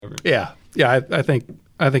Yeah, I think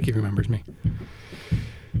he remembers me.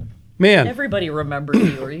 Man, Everybody remembers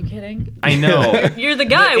you. Are you kidding? I know. You're the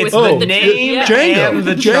guy with the the name Django. and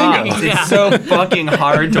the Django. chops. It's so fucking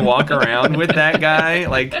hard to walk around with that guy.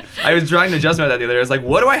 Like, I was trying to justify that the other day. I was like,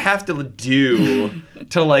 what do I have to do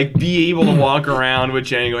to like be able to walk around with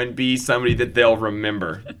Django and be somebody that they'll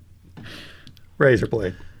remember? razor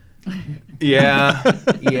blade. Yeah.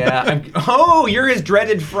 You're his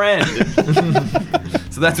dreaded friend.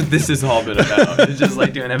 So that's what this has all been about. It's just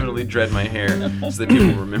like to inevitably dread my hair so that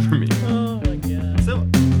people remember me. Oh my god. So.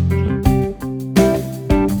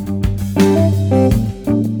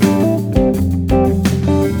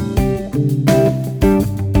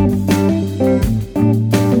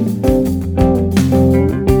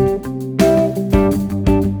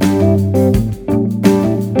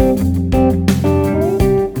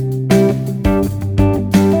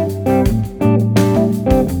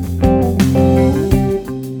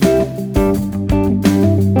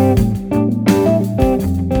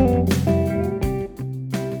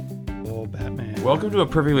 Welcome to a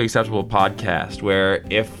perfectly acceptable podcast where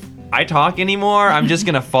if I talk anymore, I'm just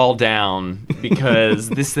going to fall down because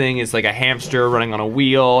this thing is like a hamster running on a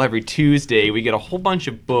wheel. Every Tuesday, we get a whole bunch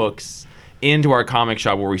of books into our comic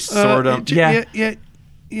shop where we sort them. Yeah.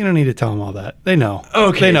 You don't need to tell them all that. They know.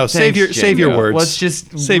 Okay. They know. Save your words. Let's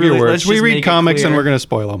just save really, your words. let's We just read make it comics and clear. we're going to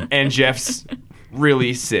spoil them. And Jeff's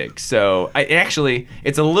really sick. So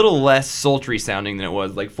it's a little less sultry sounding than it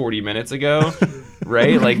was like 40 minutes ago,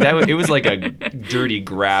 right? Like that. It was like a dirty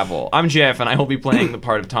gravel. I'm Jeff, and I will be playing the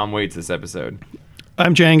part of Tom Waits this episode.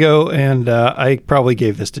 I'm Django, and I probably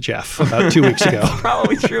gave this to Jeff about 2 weeks ago.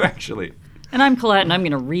 Probably true, actually. And I'm Colette, and I'm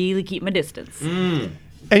going to really keep my distance.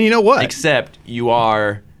 And you know what? Except you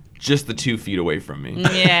are just the 2 feet away from me.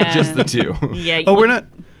 Yeah. Just the 2. Yeah. Oh, we're not.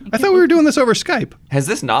 I thought we were doing this over Skype. Has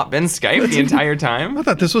this not been Skype the entire time? I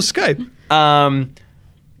thought this was Skype.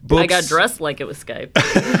 Books, I got dressed like it was Skype.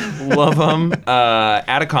 Love them.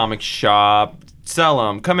 At a comic shop. Sell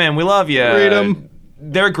them. Come in. We love you. Read 'em.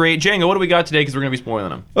 They're great. Django, what do we got today? Because we're going to be spoiling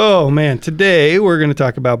them. Oh, man. Today, we're going to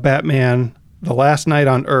talk about Batman, The Last Night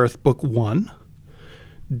on Earth, Book 1.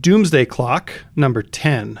 Doomsday Clock, number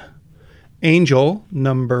 10. Angel,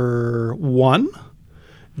 number 1.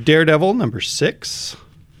 Daredevil, number 6.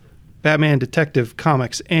 Batman Detective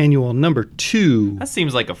Comics Annual, number 2. That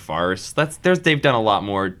seems like a farce. They've done a lot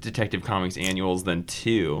more Detective Comics annuals than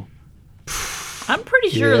 2. I'm pretty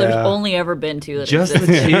sure there's only ever been 2 that Just the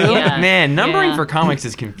exist. 2? Yeah. Man, numbering Yeah. for comics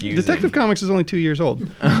is confusing. Detective Comics is only 2 years old.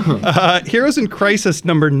 Heroes in Crisis,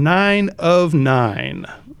 number 9 of 9.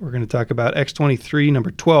 We're going to talk about X-23, number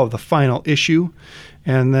 12, the final issue.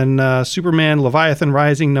 And then Superman Leviathan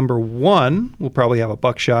Rising, number 1. We'll probably have a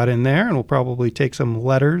buckshot in there, and we'll probably take some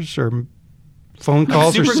letters or phone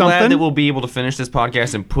calls or Super something. glad that we'll be able to finish this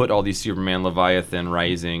podcast and put all these Superman Leviathan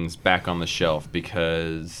Risings back on the shelf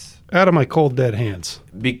because Out of my cold, dead hands.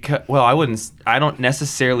 I don't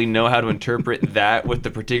necessarily know how to interpret that with the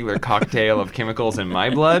particular cocktail of chemicals in my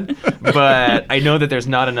blood, but I know that there's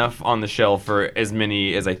not enough on the shelf for as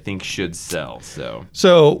many as I think should sell.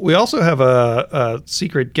 So we also have a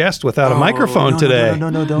secret guest without a microphone today. No,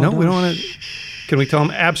 we don't want to. Can we tell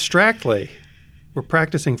him abstractly? We're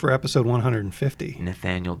practicing for episode 150.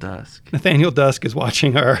 Nathaniel Dusk. Nathaniel Dusk is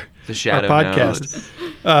watching our Shadow podcast.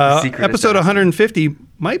 Secret Episode assassin. 150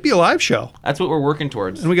 might be a live show, That's what we're working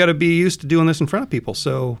towards. and we got to be used to doing this in front of people.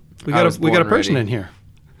 So we got a born person ready. in here.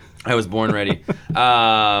 I was born ready.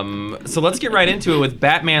 So let's get right into it with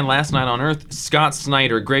Batman Last Night on Earth, Scott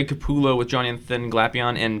Snyder, Greg Capullo with Jonathan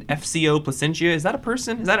Glapion, and FCO Placentia. Is that a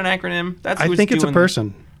person? Is that an acronym? I think it's a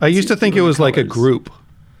person. I used to think it doing was like a colors. group.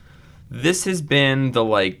 This has been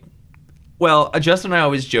Justin and I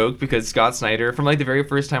always joke because Scott Snyder, from like the very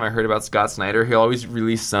first time I heard about Scott Snyder, he'll always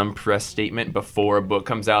release some press statement before a book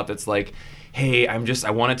comes out that's like, hey, I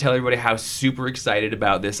want to tell everybody how super excited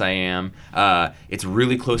about this I am. It's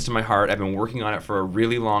really close to my heart. I've been working on it for a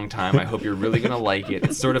really long time. I hope you're really going to like it.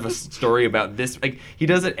 It's sort of a story about this. Like, he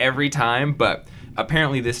does it every time, but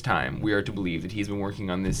apparently this time we are to believe that he's been working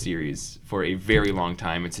on this series for a very long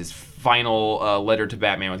time. It's his final letter to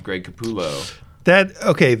Batman with Greg Capullo.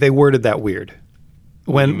 They worded that weird. do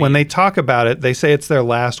you When mean? they talk about it, they say it's their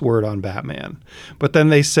last word on Batman. But then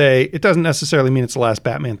they say it doesn't necessarily mean it's the last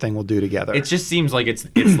Batman thing we'll do together. It just seems like it's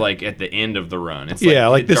like at the end of the run. It's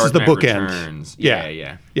like the this is Dark the Knight bookend. Returns. Yeah.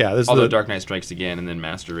 Yeah. Yeah, this is Although the- Dark Knight Strikes Again and then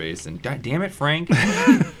Master Race and God damn it, Frank.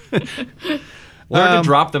 Learn to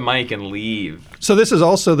drop the mic and leave. So this is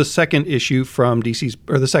also the second issue from DC's,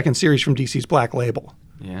 or the second series from DC's Black Label.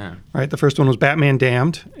 Yeah. Right? The first one was Batman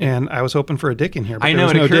Damned, and I was hoping for a dick in here, but I there know,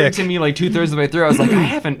 was it no occurred dick. to me like 2/3 of the way through. I was like, I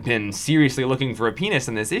haven't been seriously looking for a penis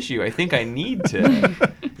in this issue. I think I need to.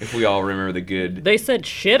 If we all remember the good. They said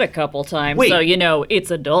shit a couple times, Wait. so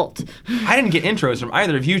it's adult. I didn't get intros from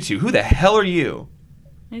either of you two. Who the hell are you?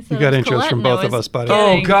 You got intros from both of us, buddy.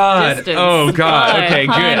 Oh, God. Oh, God. Okay,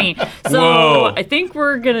 good. Honey. So Whoa. I think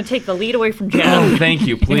we're going to take the lead away from Jeff. Thank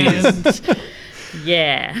you, please.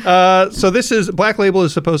 Yeah. So this is Black Label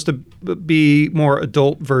is supposed to be more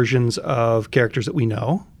adult versions of characters that we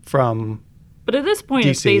know from. But at this point,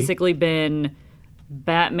 it's DC. basically been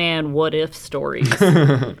Batman what if stories.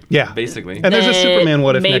 Yeah, Basically. And there's a that Superman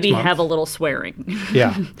what if maybe next month. have a little swearing.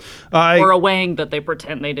 Yeah, Or a Wang that they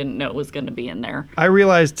pretend they didn't know was going to be in there. I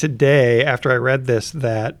realized today after I read this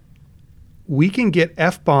that we can get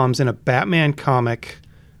F-bombs in a Batman comic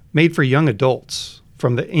made for young adults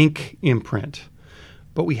from the Ink imprint,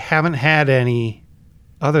 but we haven't had any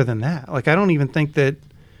other than that. Like, I don't think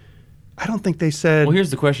they said. Well,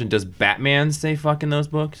 here's the question. Does Batman say fuck in those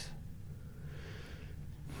books?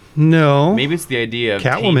 No. Maybe it's the idea of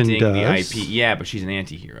Catwoman tainting does. the IP. Yeah, but she's an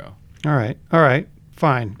anti-hero. All right,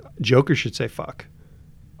 fine. Joker should say fuck.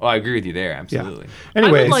 Oh, I agree with you there. Absolutely.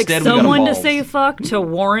 Anyway, I would like Instead, we got someone to balls. say fuck to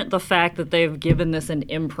warrant the fact that they've given this an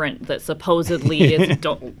imprint that supposedly is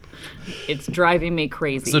adult. It's driving me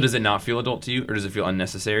crazy. So does it not feel adult to you, or does it feel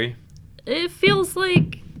unnecessary? It feels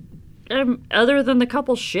like, other than the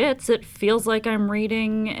couple shits, it feels like I'm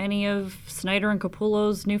reading any of Snyder and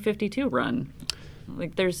Capullo's New 52 run.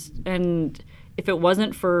 Like and if it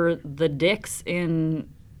wasn't for the dicks in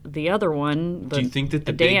the other one, Do you think that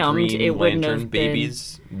the big Damned, Green it wouldn't Lantern have been-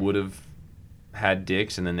 babies would have had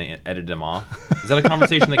dicks and then they edited them off? Is that a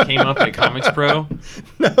conversation that came up at Comics Pro?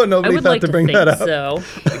 no, I nobody would thought like to to bring think that up. so.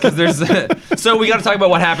 Because there's so we got to talk about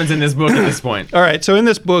what happens in this book at this point. All right, so in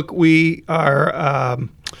this book, we are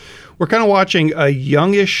we're kind of watching a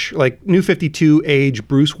youngish, like New 52 age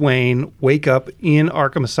Bruce Wayne wake up in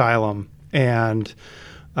Arkham Asylum, and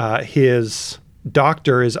his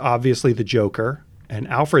doctor is obviously the Joker, and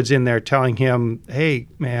Alfred's in there telling him, "Hey,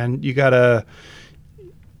 man, you gotta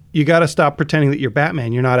stop pretending that you're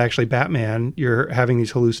Batman. You're not actually Batman. You're having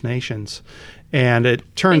these hallucinations." And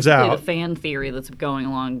it turns Basically out the fan theory that's going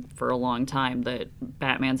along for a long time that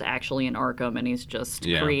Batman's actually in Arkham and he's just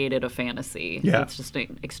created a fantasy. Yeah. It's just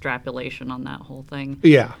an extrapolation on that whole thing.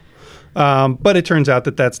 Yeah. But it turns out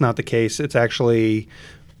that that's not the case. It's actually,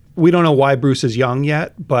 we don't know why Bruce is young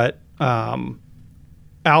yet, but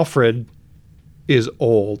Alfred is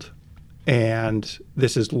old. And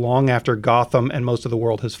this is long after Gotham and most of the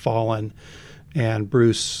world has fallen. And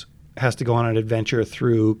Bruce has to go on an adventure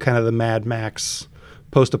through kind of the Mad Max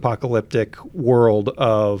post-apocalyptic world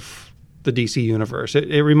of the DC universe.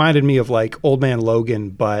 It reminded me of like Old Man Logan,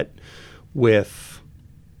 but with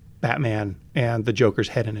Batman and the Joker's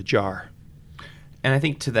head in a jar. And I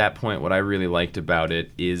think to that point, what I really liked about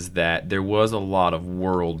it is that there was a lot of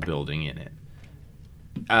world building in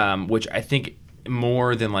it, which I think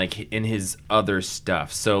more than like in his other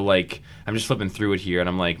stuff. So like I'm just flipping through it here, and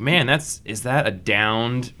I'm like, man, is that a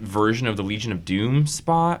downed version of the Legion of Doom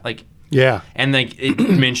spot? Like, Yeah. and like it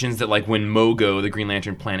mentions that like when Mogo, the Green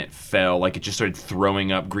Lantern planet, fell, like it just started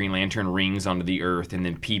throwing up Green Lantern rings onto the earth, and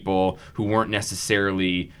then people who weren't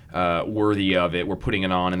necessarily worthy of it were putting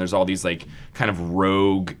it on, and there's all these like kind of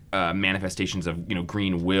rogue manifestations of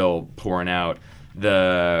green will pouring out.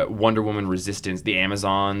 The Wonder Woman resistance, the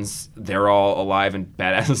Amazons, they're all alive and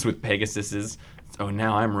badasses with Pegasuses. Oh,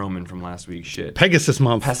 now I'm Roman from last week's shit. Pegasus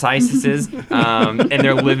month. Pegasuses, and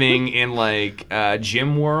they're living in like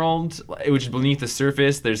Gem World, which is beneath the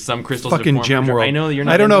surface. There's some crystals. Fucking that form Gem from- World. I know that you're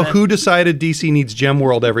not. I don't into know that. who decided DC needs Gem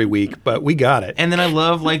World every week, but we got it. And then I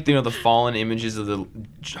love like the fallen images of the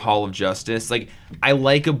Hall of Justice. Like I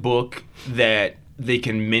like a book that they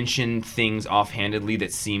can mention things offhandedly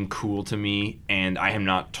that seem cool to me, and I am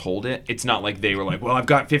not told it. It's not like they were like, well, I've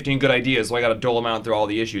got 15 good ideas, so I got to dole them out through all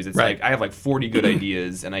the issues. It's Right. like I have like 40 good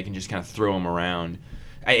ideas, and I can just kind of throw them around.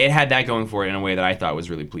 It had that going for it in a way that I thought was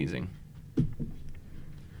really pleasing.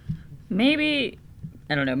 Maybe,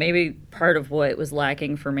 I don't know, maybe part of what was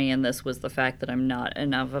lacking for me in this was the fact that I'm not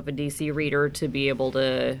enough of a DC reader to be able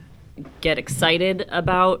to get excited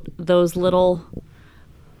about those little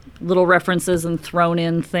references and thrown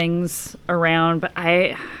in things around. But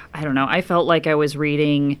I don't know, I felt like I was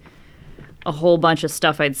reading a whole bunch of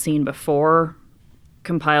stuff I'd seen before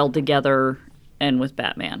compiled together and with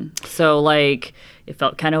Batman. So like it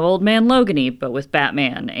felt kind of Old Man Logan-y, but with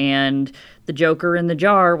Batman, and the Joker in the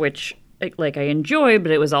jar, which like I enjoyed,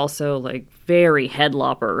 but it was also like very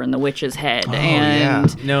Headlopper and the Witch's Head. yeah.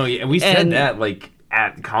 No, yeah, we said And- that like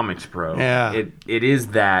at Comics Pro. Yeah. It is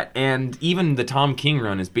that. And even the Tom King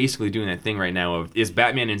run is basically doing that thing right now of, is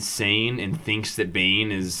Batman insane and thinks that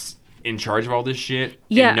Bane is in charge of all this shit?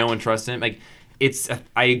 Yeah. And no one trusts him? Like,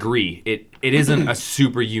 I agree. It isn't a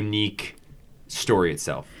super unique story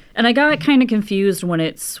itself. And I got kind of confused when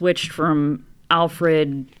it switched from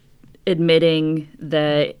Alfred admitting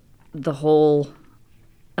that the whole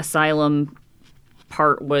asylum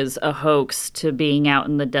part was a hoax to being out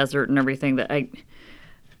in the desert and everything. That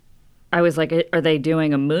I was like, are they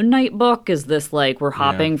doing a Moon Knight book? Is this like we're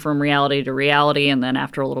hopping from reality to reality? And then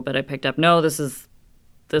after a little bit, I picked up, no, this is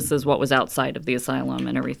what was outside of the asylum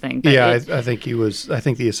and everything. But I think I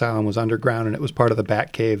think the asylum was underground, and it was part of the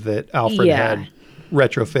Batcave that Alfred had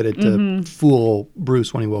retrofitted to fool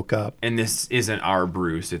Bruce when he woke up. And this isn't our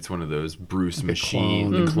Bruce. It's one of those Bruce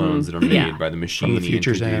machine, the clones that are made by the machine From the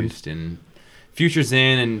Future's introduced in Future's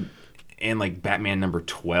End and like Batman number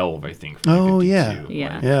 12, I think. From Oh, 52.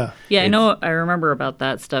 yeah. Yeah. Yeah. I know. I remember about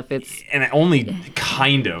that stuff. And I only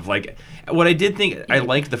kind of like what I did think. I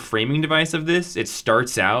liked the framing device of this. It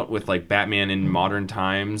starts out with like Batman in modern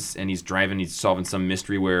times, and he's solving some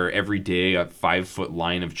mystery where every day a 5-foot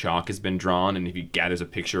line of chalk has been drawn, and if he gathers a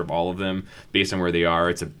picture of all of them based on where they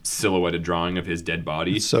are, it's a silhouetted drawing of his dead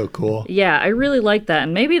body. It's so cool. Yeah, I really like that.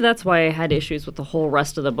 And maybe that's why I had issues with the whole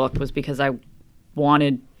rest of the book, was because I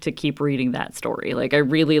wanted to keep reading that story. Like, I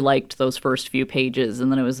really liked those first few pages,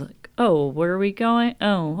 and then it was like, oh, where are we going?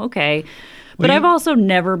 Oh, okay. But I've also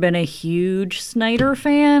never been a huge Snyder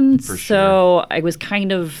fan, so I was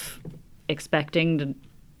kind of expecting to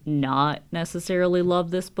not necessarily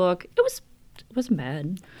love this book. It wasn't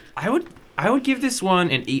bad. I would give this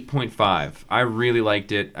one an 8.5. I really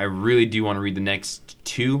liked it. I really do want to read the next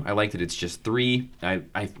 2. I liked that it's just 3.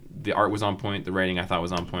 The art was on point. The writing I thought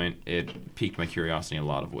was on point. It piqued my curiosity in a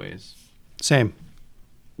lot of ways. Same.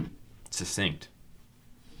 Succinct.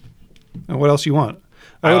 And what else you want?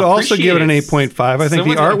 I would also give it an 8.5. I think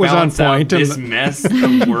the art was on point. This mess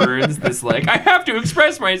of words, this like, I have to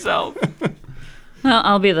express myself. Well,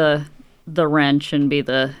 I'll be the wrench and be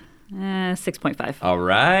the 6.5. All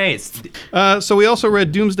right. So we also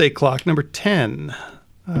read Doomsday Clock, number 10.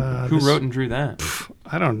 Who wrote and drew that?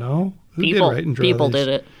 I don't know. Who People did write and draw people these?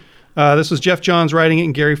 did it. This was Jeff Johns writing it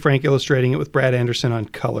and Gary Frank illustrating it with Brad Anderson on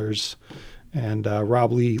colors and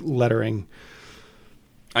Rob Lee lettering.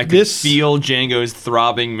 I could feel Django's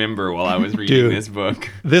throbbing member while I was reading this book.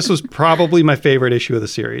 This was probably my favorite issue of the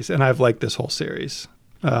series, and I've liked this whole series.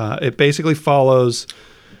 It basically follows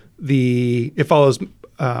Dr.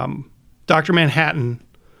 Manhattan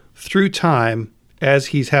through time as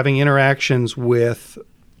he's having interactions with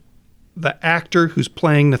the actor who's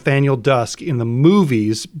playing Nathaniel Dusk in the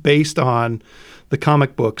movies based on the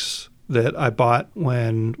comic books that I bought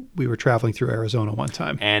when we were traveling through Arizona one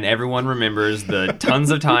time. And everyone remembers the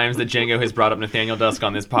tons of times that Django has brought up Nathaniel Dusk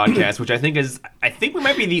on this podcast, which I think we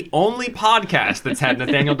might be the only podcast that's had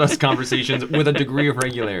Nathaniel Dusk conversations with a degree of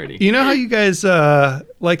regularity. You know how you guys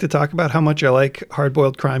like to talk about how much I like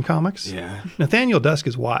hard-boiled crime comics? Yeah. Nathaniel Dusk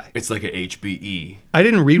is why. It's like a HBE. I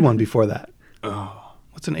didn't read one before that. Oh.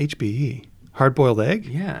 What's an HBE? Hard-boiled egg?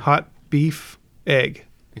 Yeah. Hot beef egg.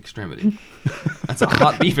 Extremity. That's a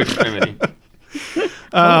hot beef extremity.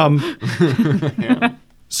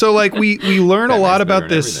 So like we learn a lot about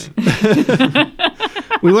this.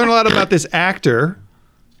 We learn a lot about this actor,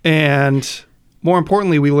 and more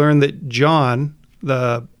importantly, we learn that John,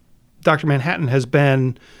 the Dr. Manhattan, has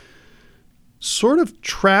been sort of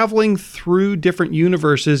traveling through different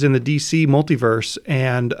universes in the DC multiverse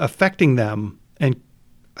and affecting them. And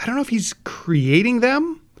I don't know if he's creating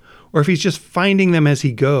them or if he's just finding them as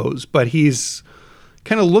he goes, but he's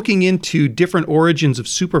kind of looking into different origins of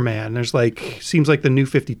Superman. There's seems like the New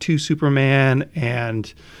 52 Superman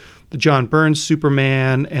and the John Burns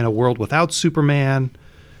Superman and a world without Superman.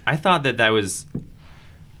 I thought that was,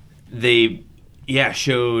 they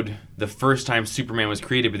showed the first time Superman was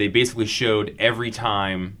created, but they basically showed every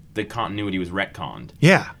time the continuity was retconned.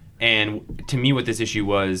 Yeah. And to me what this issue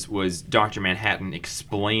was Dr. Manhattan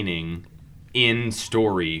explaining in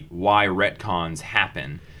story why retcons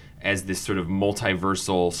happen as this sort of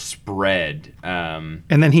multiversal spread. And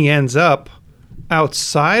then he ends up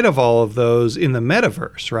outside of all of those in the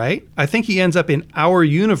metaverse, right? I think he ends up in our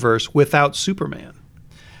universe without Superman.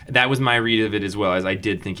 That was my read of it as well, as I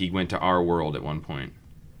did think he went to our world at one point.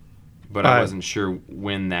 But I wasn't sure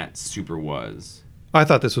when that super was. I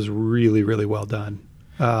thought this was really, really well done.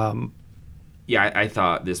 I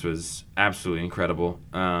thought this was absolutely incredible.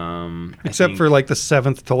 Except for like the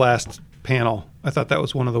 7th to last panel. I thought that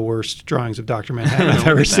was one of the worst drawings of Dr. Manhattan I've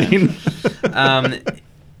ever seen.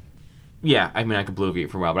 Yeah, I mean, I could bloviate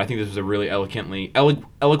for a while, but I think this was a really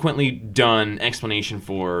eloquently done explanation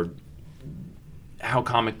for how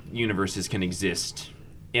comic universes can exist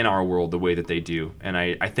in our world the way that they do. And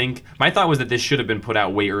I think my thought was that this should have been put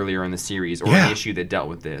out way earlier in the series, or an issue that dealt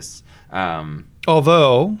with this.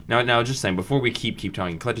 Although, now, just saying, before we keep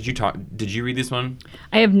talking, Colette, did you read this one?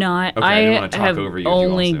 I have not. Okay, I didn't want to talk have over you.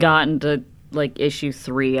 only gotten to like issue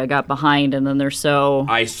 3. I got behind, and then they're so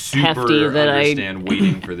I super hefty that understand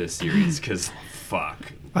waiting for this series because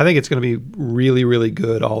fuck. I think it's going to be really, really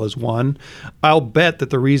good all as one. I'll bet that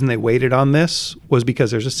the reason they waited on this was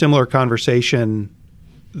because there's a similar conversation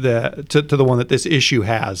that to the one that this issue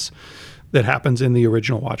has that happens in the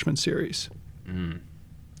original Watchmen series.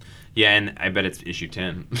 Yeah, and I bet it's issue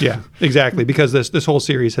 10. Yeah, exactly, because this whole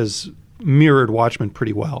series has mirrored Watchmen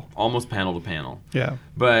pretty well. Almost panel to panel. Yeah.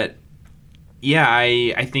 But yeah,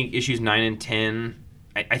 I think issues 9 and 10,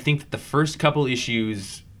 I think that the first couple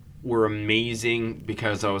issues were amazing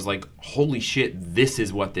because I was like, holy shit, this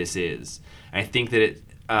is what this is. I think that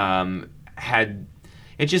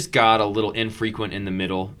it just got a little infrequent in the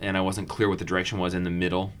middle, and I wasn't clear what the direction was in the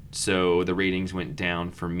middle, so the ratings went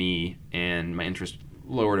down for me, and my interest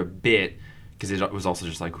lowered a bit, because it was also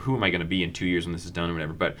just like, who am I going to be in 2 years when this is done or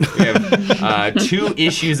whatever. But we have 2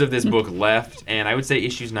 issues of this book left, and I would say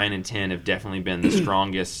issues 9 and 10 have definitely been the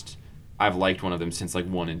strongest. I've liked one of them since like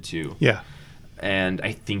 1 and 2. Yeah. And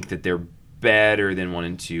I think that they're better than 1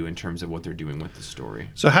 and 2 in terms of what they're doing with the story.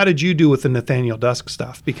 So how did you do with the Nathaniel Dusk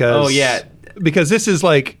stuff? Because because this is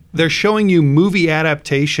like they're showing you movie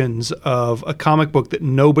adaptations of a comic book that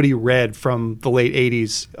nobody read from the late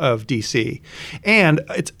 80s of DC. And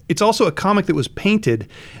it's also a comic that was painted,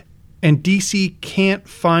 and DC can't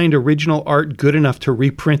find original art good enough to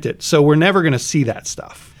reprint it. So we're never going to see that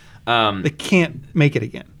stuff. They can't make it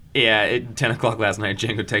again. Yeah, at 10 o'clock last night,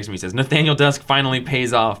 Django texted me, says, Nathaniel Dusk finally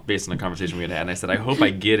pays off, based on the conversation we had had. And I said, I hope I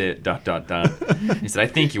get it, ... He said, I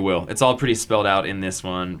think you will. It's all pretty spelled out in this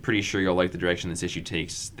one. Pretty sure you'll like the direction this issue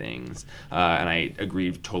takes things. And I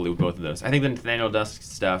agree totally with both of those. I think the Nathaniel Dusk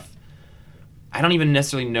stuff, I don't even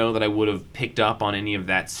necessarily know that I would have picked up on any of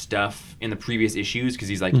that stuff in the previous issues, because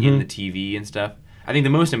he's like in the TV and stuff. I think the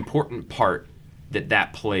most important part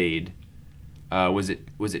that played was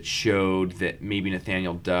it showed that maybe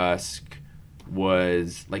Nathaniel Dusk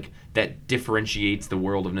was like that differentiates the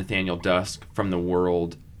world of Nathaniel Dusk from the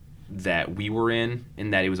world that we were in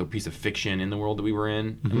that it was a piece of fiction in the world that we were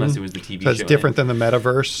in, unless it was the TV show. That's different than the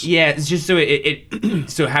metaverse. Yeah, it's just so it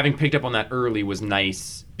so having picked up on that early was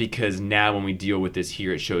nice, because now when we deal with this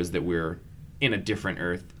here, it shows that we're in a different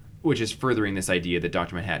Earth, which is furthering this idea that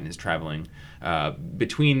Dr. Manhattan is traveling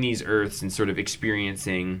between these Earths and sort of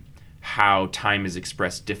experiencing how time is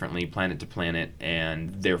expressed differently planet to planet, and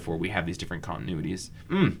therefore we have these different continuities.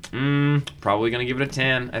 Probably going to give it a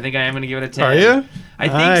 10. I think I am going to give it a 10. Are you? I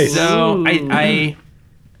Nice. think so.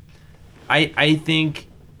 I think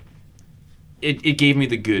it gave me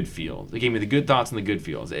the good feels. It gave me the good thoughts and the good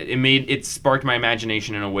feels. It sparked my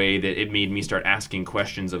imagination in a way that it made me start asking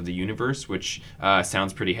questions of the universe, which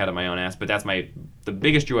sounds pretty head of my own ass, but that's the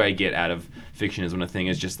biggest joy I get out of fiction is when a thing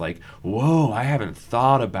is just like, whoa, I haven't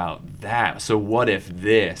thought about that. So what if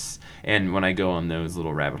this? And when I go on those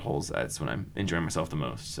little rabbit holes, that's when I'm enjoying myself the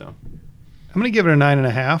most. So I'm going to give it a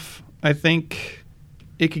 9.5. I think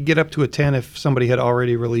it could get up to a 10 if somebody had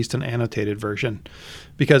already released an annotated version.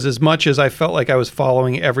 Because as much as I felt like I was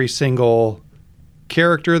following every single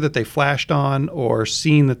character that they flashed on or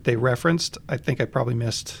scene that they referenced, I think I probably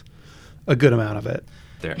missed a good amount of it.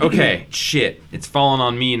 There. Okay, shit. It's fallen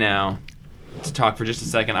on me now to talk for just a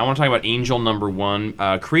second. I want to talk about Angel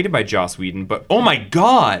 #1, created by Joss Whedon, but oh my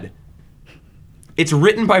god! It's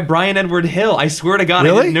written by Brian Edward Hill. I swear to God,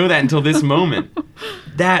 Really? I didn't know that until this moment.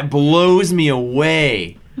 That blows me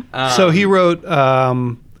away. So he wrote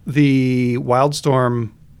the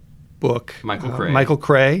Wildstorm book. Michael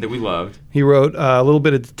Cray. That we loved, He wrote a little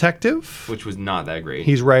bit of Detective. which was not that great.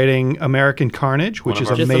 He's writing American Carnage, which One is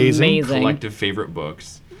of our amazing. amazing. collective favorite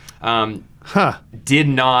books. Huh. Did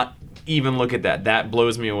not even look at that. That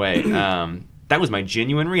blows me away. That was my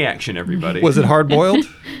genuine reaction, everybody. Was it hard-boiled?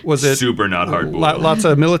 Was it super not hard-boiled? lots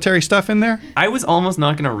of military stuff in there? I was almost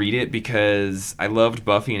not going to read it because I loved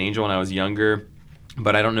Buffy and Angel when I was younger,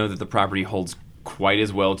 but I don't know that the property holds quite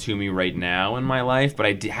as well to me right now in my life. But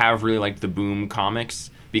I have really liked the Boom comics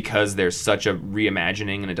because there's such a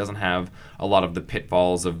reimagining, and it doesn't have a lot of the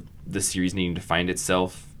pitfalls of the series needing to find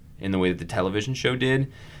itself in the way that the television show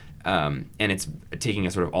did. And it's taking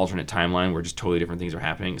a sort of alternate timeline where just totally different things are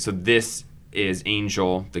happening. So this is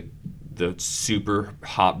Angel, the the super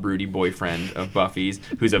hot, broody boyfriend of Buffy's,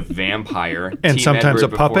 who's a vampire. And Team sometimes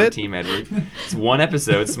Edward a puppet. before Team Edward. It's one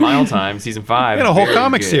episode, Smile Time, season 5. And a whole Very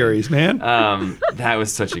comic good. series, man. That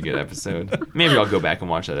was such a good episode. Maybe I'll go back and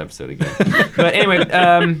watch that episode again. But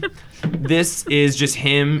anyway, this is just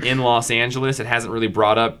him in Los Angeles. It hasn't really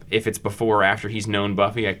brought up if it's before or after he's known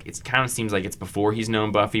Buffy. It kind of seems like it's before he's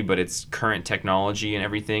known Buffy, but it's current technology and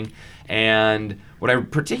everything. And what I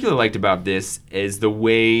particularly liked about this is the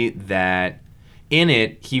way that in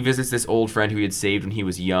it, he visits this old friend who he had saved when he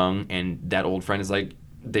was young, and that old friend is like,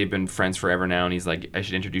 they've been friends forever now, and he's like, I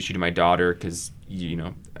should introduce you to my daughter because, you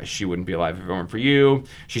know, she wouldn't be alive if it weren't for you.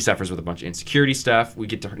 She suffers with a bunch of insecurity stuff. We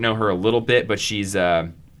get to know her a little bit, but she's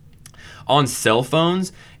on cell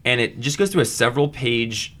phones, and it just goes through a several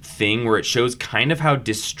page thing where it shows kind of how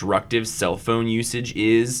destructive cell phone usage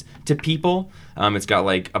is to people. It's got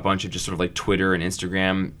like a bunch of just sort of like Twitter and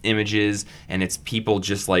Instagram images, and it's people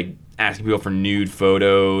just like asking people for nude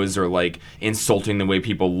photos or like insulting the way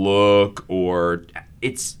people look, or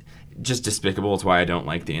it's just despicable. It's why I don't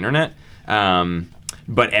like the internet.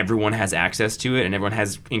 But everyone has access to it, and everyone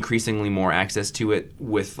has increasingly more access to it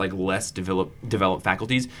with like less developed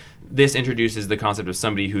faculties. This introduces the concept of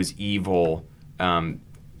somebody who's evil,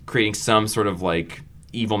 creating some sort of like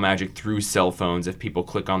evil magic through cell phones. If people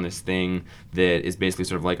click on this thing that is basically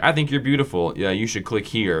sort of like, I think you're beautiful, yeah, you should click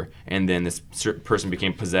here, and then this person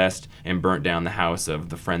became possessed and burnt down the house of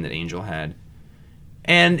the friend that Angel had.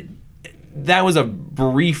 And that was a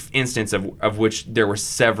brief instance of which there were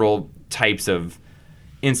several types of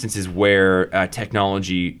instances where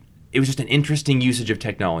technology, it was just an interesting usage of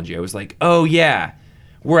technology. I was like, oh yeah,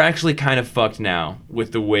 we're actually kind of fucked now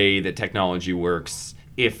with the way that technology works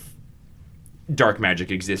if dark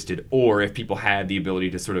magic existed, or if people had the ability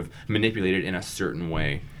to sort of manipulate it in a certain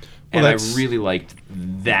way. Well, and I really liked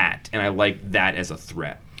that, and I liked that as a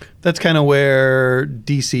threat. That's kind of where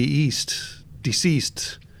Deceased,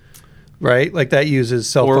 right? Like that uses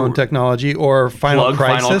cell phone technology, or Final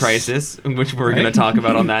Crisis, which we're going to talk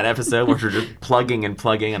about on that episode, which we're just plugging, and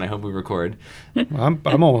I hope we record. Well,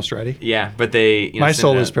 I'm almost ready. Yeah, but they... You know, my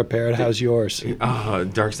soul is prepared. How's yours? Oh,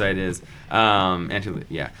 Dark Side is. So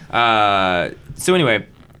anyway,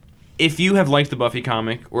 if you have liked the Buffy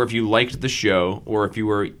comic, or if you liked the show, or if you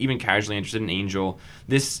were even casually interested in Angel,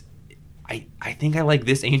 this... I think I like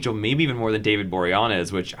this Angel maybe even more than David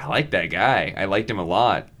Boreanaz, which I like that guy. I liked him a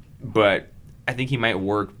lot. But I think he might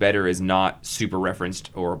work better as not super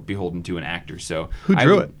referenced or beholden to an actor. So who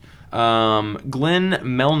drew it? Glenn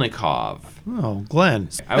Melnikov. Oh, Glenn.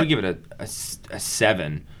 I would give it a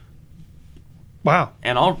 7. Wow.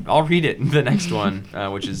 And I'll read it the next one,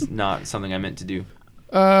 which is not something I meant to do.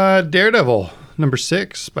 Daredevil, number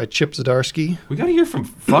 6 by Chip Zdarsky. We got to hear from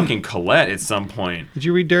fucking Colette at some point. Did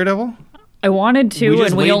you read Daredevil? I wanted to,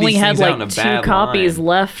 and we only had like 2 copies line.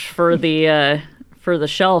 left for the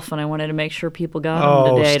shelf, and I wanted to make sure people got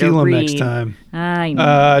them today steal to them read. next time. I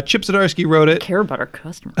know. Chip Zdarsky wrote it. Care about our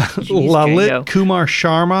customers. Jeez, Lalit Django. Kumar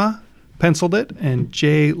Sharma penciled it, and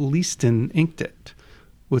Jay Leaston inked it,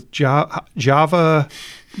 with Java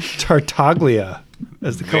Tartaglia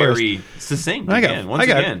as the colorist. Very succinct again.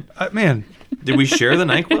 Man, did we share the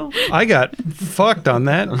NyQuil? I got fucked on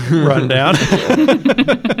that rundown.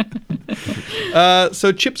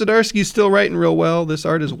 So Chip Zdarsky's still writing real well. This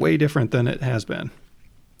art is way different than it has been.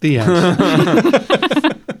 The end.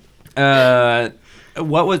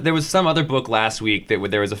 There was some other book last week that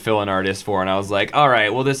there was a fill-in artist for, and I was like, all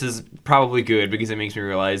right, well, this is probably good because it makes me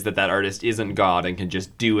realize that artist isn't God and can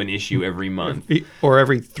just do an issue every month. Or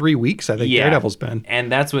every 3 weeks, I think Daredevil's been.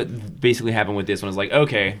 And that's what basically happened with this one. It's like,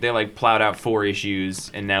 okay, they like plowed out 4 issues,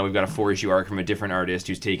 and now we've got a 4-issue arc from a different artist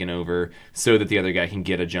who's taken over so that the other guy can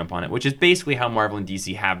get a jump on it, which is basically how Marvel and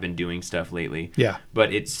DC have been doing stuff lately. Yeah.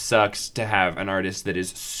 But it sucks to have an artist that is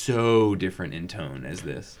so different in tone as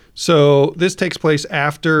this. So this takes place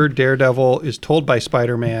after Daredevil is told by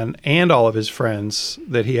Spider-Man and all of his friends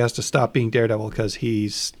that he has to stop being Daredevil because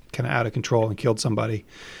he's kind of out of control and killed somebody.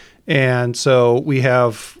 And so we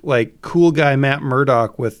have like cool guy Matt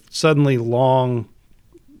Murdock with suddenly long,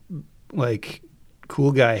 like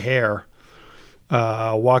cool guy hair,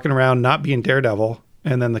 walking around not being Daredevil.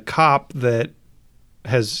 And then the cop that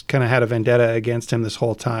has kind of had a vendetta against him this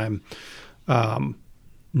whole time,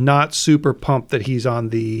 not super pumped that he's on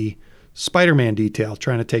the Spider-Man detail,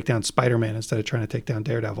 trying to take down Spider-Man instead of trying to take down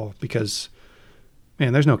Daredevil because,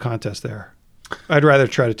 man, there's no contest there. I'd rather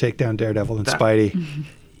try to take down Daredevil than Spidey.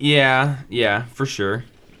 Yeah, for sure.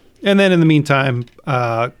 And then in the meantime,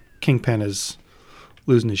 Kingpin is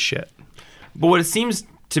losing his shit. But what it seems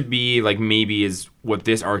to be like maybe is what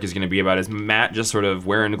this arc is going to be about, is Matt just sort of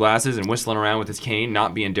wearing the glasses and whistling around with his cane,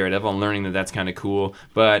 not being Daredevil, and learning that that's kind of cool.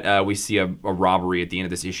 But we see a robbery at the end of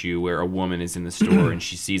this issue where a woman is in the store and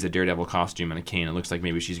she sees a Daredevil costume and a cane. It looks like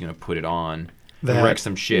maybe she's going to put it on and wreck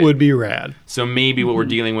some shit. Would be rad. So maybe what we're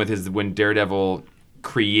dealing with is when Daredevil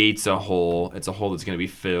creates a hole, it's a hole that's going to be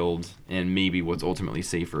filled, and maybe what's ultimately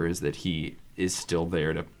safer is that he is still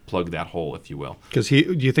there to plug that hole, if you will. Because do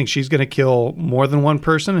you think she's going to kill more than one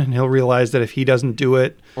person, and he'll realize that if he doesn't do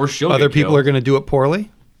it, or other people are going to do it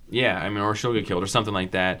poorly? Yeah, I mean, or she'll get killed, or something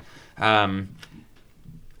like that.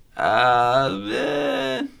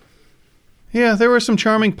 Yeah, there were some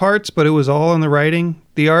charming parts, but it was all in the writing.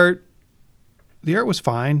 The art was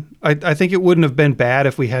fine. I think it wouldn't have been bad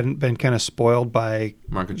if we hadn't been kind of spoiled by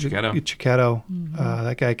Marco Checchetto. Mm-hmm.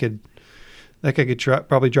 That guy could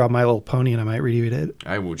probably draw My Little Pony, and I might read it.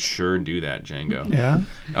 I would sure do that, Django. Yeah?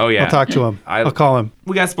 Oh, yeah. I'll talk to him. I'll call him.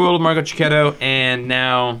 We got spoiled with Marco Checchetto, and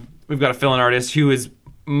now we've got a fill-in artist who is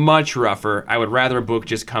much rougher. I would rather a book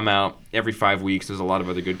just come out every 5 weeks. There's a lot of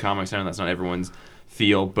other good comics. I know that's not everyone's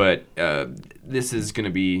feel, but this is going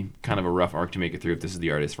to be kind of a rough arc to make it through if this is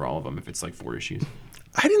the artist for all of them, if it's like 4 issues.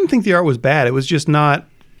 I didn't think the art was bad. It was just not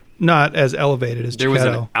as elevated as there was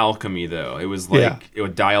Checchetto. an alchemy, though. It was like it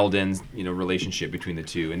was dialed in, relationship between the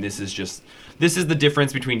two. And this is the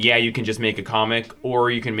difference between, you can just make a comic,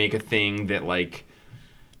 or you can make a thing that like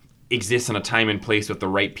exists in a time and place with the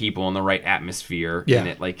right people and the right atmosphere. Yeah.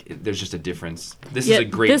 And there's just a difference. This is a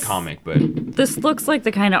great comic, but this looks like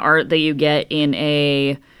the kind of art that you get in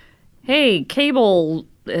a, hey, Cable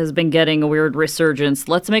has been getting a weird resurgence.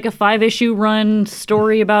 Let's make a 5-issue run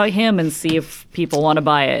story about him and see if people want to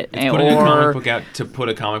buy it. It's putting a comic book out to put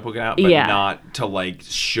a comic book out, but not to like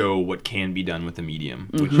show what can be done with the medium.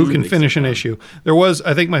 Mm-hmm. Who can finish an issue? There was,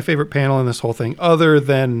 I think, my favorite panel in this whole thing, other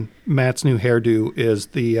than Matt's new hairdo, is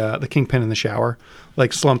the Kingpin in the shower,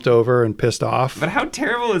 like slumped over and pissed off. But how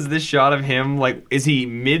terrible is this shot of him? Like, is he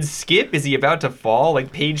mid-skip? Is he about to fall?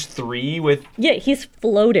 Like page 3 with... Yeah, he's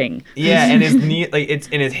floating. Yeah, and his knee,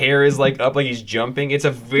 and his hair is like up, like he's jumping. It's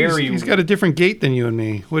a very... He's got a different gait than you and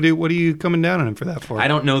me. What are you coming down on him for that for? I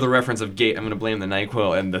don't know the reference of gait. I'm going to blame the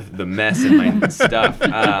NyQuil and the mess in my stuff.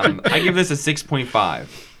 I give this a 6.5.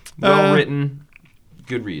 Well written,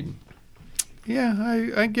 good read.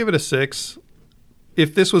 Yeah, I give it a 6.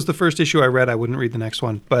 If this was the first issue I read, I wouldn't read the next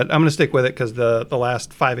one. But I'm going to stick with it because the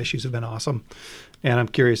last 5 issues have been awesome. And I'm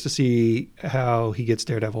curious to see how he gets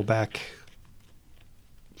Daredevil back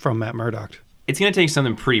from Matt Murdock. It's going to take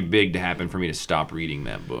something pretty big to happen for me to stop reading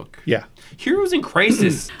that book. Yeah. Heroes in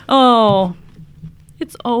Crisis. Oh,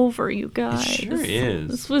 it's over, you guys. It sure is.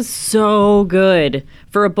 This was so good.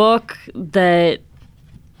 For a book that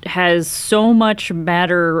has so much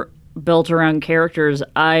matter built around characters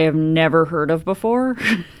I have never heard of before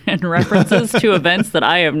and references to events that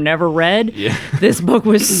I have never read. Yeah. This book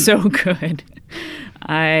was so good.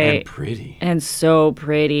 And pretty. And so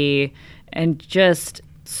pretty. And just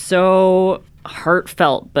so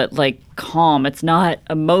heartfelt, but like calm. It's not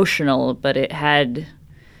emotional, but it had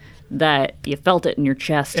that, you felt it in your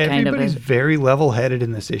chest. Everybody's very level-headed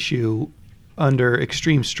in this issue under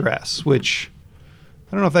extreme stress, which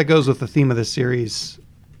I don't know if that goes with the theme of this series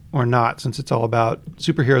or not, since it's all about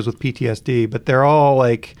superheroes with PTSD, but they're all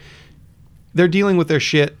like, they're dealing with their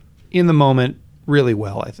shit in the moment really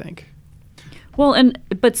well, I think. Well,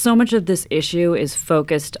 but so much of this issue is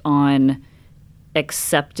focused on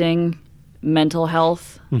accepting mental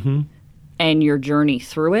health and your journey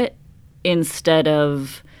through it, instead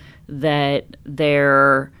of that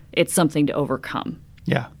it's something to overcome.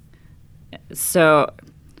 Yeah. So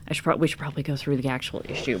we should probably go through the actual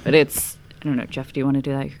issue, but it's, I don't know, Jeff, do you want to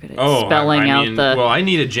do that? You're good at spelling out the... Well, I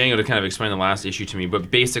needed Django to kind of explain the last issue to me, but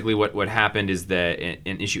basically what happened is that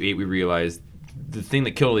in issue 8 we realized the thing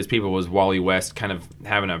that killed all these people was Wally West kind of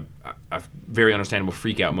having a very understandable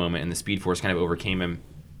freak-out moment, and the Speed Force kind of overcame him,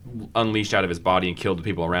 unleashed out of his body and killed the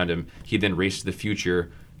people around him. He then raced to the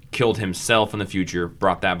future, killed himself in the future,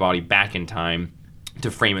 brought that body back in time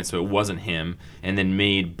to frame it so it wasn't him, and then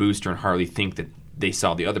made Booster and Harley think that they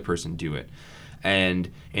saw the other person do it.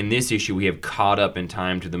 And in this issue, we have caught up in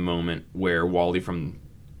time to the moment where Wally from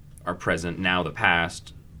our present, now the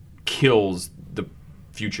past, kills the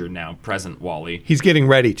future, now present Wally. He's getting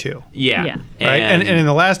ready to. Yeah. Right? And in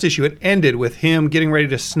the last issue, it ended with him getting ready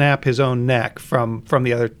to snap his own neck from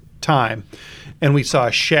the other time. And we saw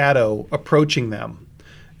a shadow approaching them.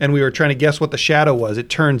 And we were trying to guess what the shadow was. It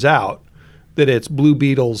turns out that it's Blue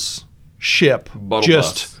Beetle's ship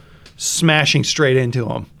just smashing straight into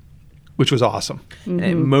him, which was awesome. And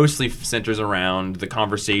it mostly centers around the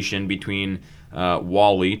conversation between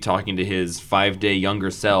Wally talking to his 5-day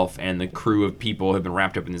younger self, and the crew of people have been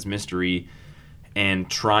wrapped up in this mystery and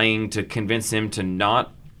trying to convince him to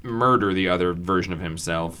not murder the other version of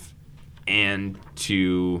himself, and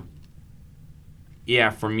to,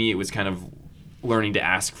 for me it was kind of learning to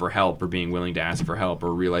ask for help, or being willing to ask for help,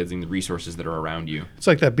 or realizing the resources that are around you. It's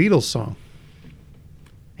like that Beatles song.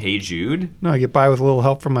 Hey Jude? No, I get by with a little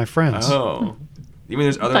help from my friends. Oh. You mean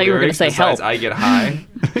there's other thought you were gonna lyrics say besides help. I get high?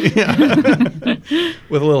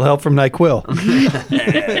 With a little help from NyQuil.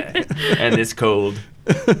 And it's cold.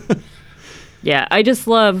 Yeah, I just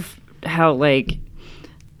love how, like,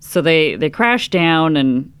 so they crash down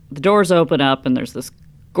and the doors open up and there's this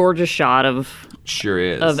gorgeous shot of Sure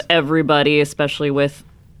is. everybody, especially with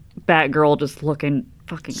Batgirl just looking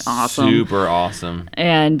fucking awesome. Super awesome.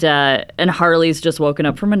 And Harley's just woken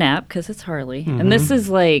up from a nap because it's Harley. And this is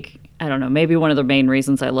like, I don't know, maybe one of the main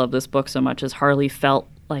reasons I love this book so much is Harley felt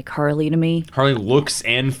like Harley to me. Harley looks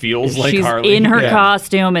and feels like She's Harley. in her Yeah.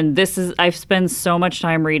 costume, and I've spent so much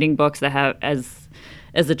time reading books that have,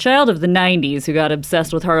 as a child of the 90s who got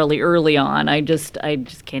obsessed with Harley early on, I just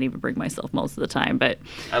can't even bring myself most of the time. But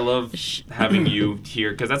I love having you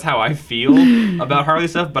here because that's how I feel about Harley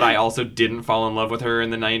stuff, but I also didn't fall in love with her in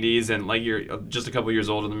the 90s, and like you're just a couple years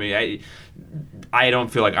older than me. I don't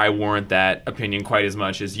feel like I warrant that opinion quite as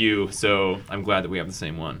much as you, so I'm glad that we have the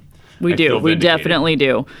same one. we I do. feel We vindicated. definitely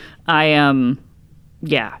do. I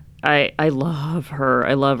love her.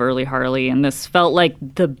 I love early Harley, and this felt like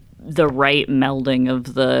the right melding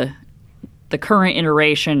of the current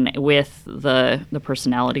iteration with the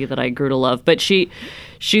personality that I grew to love. But she's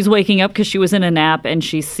waking up because she was in a nap, and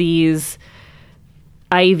she sees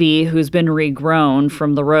Ivy, who's been regrown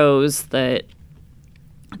from the rose that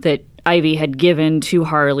Ivy had given to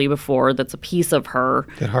Harley before. That's a piece of her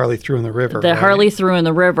That Harley threw in the river. that right? Harley threw in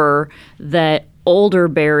the river, that older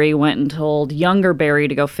Barry went and told younger Barry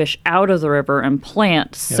to go fish out of the river and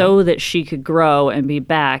plant so that she could grow and be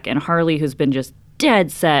back. And Harley, who's been just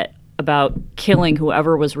dead set about killing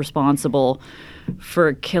whoever was responsible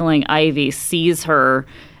for killing Ivy, sees her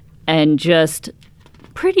and just,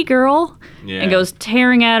 pretty girl, Yeah. and goes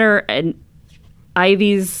tearing at her, and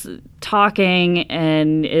Ivy's talking,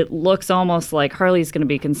 and it looks almost like Harley's going to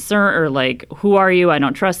be concerned, or like, who are you? I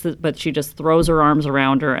don't trust this. But she just throws her arms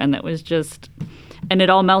around her, and it was just, and it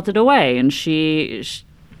all melted away. And she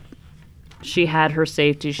had her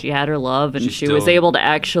safety, she had her love, and She she was still able to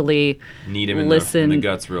actually Need him in listen. the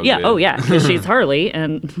guts real yeah, good. oh yeah, 'cause she's Harley,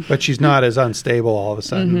 and But she's not as unstable all of a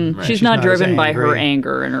sudden. Right. she's not as driven by her angry.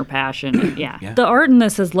 anger and her passion. Yeah. Yeah. The art in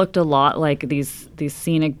this has looked a lot like these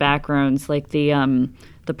scenic backgrounds, like the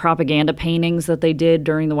propaganda paintings that they did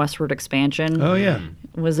during the westward expansion. Oh, yeah.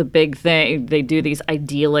 Was a big thing. They do these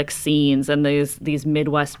idyllic scenes and these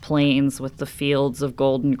Midwest plains with the fields of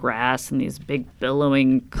golden grass and these big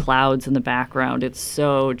billowing clouds in the background. It's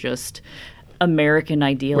so just American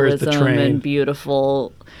idealism train? and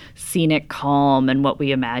beautiful scenic calm and what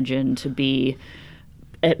we imagine to be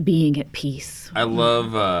being at peace. I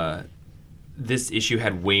love this issue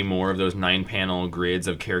had way more of those 9-panel grids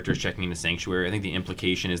of characters checking into Sanctuary. I think the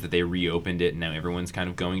implication is that they reopened it and now everyone's kind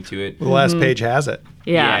of going to it. The last page has it.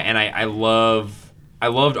 Yeah. And I loved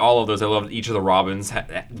all of those. I loved each of the Robins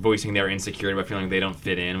voicing their insecurity about feeling they don't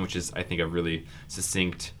fit in, which is, I think, a really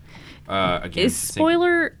succinct,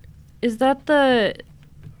 Spoiler, is that the...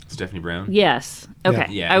 Stephanie Brown? Yes. Okay.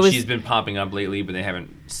 Yeah, she's been popping up lately, but they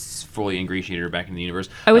haven't fully ingratiated her back in the universe.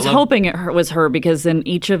 I was love- hoping it was her because in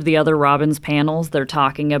each of the other Robins panels, they're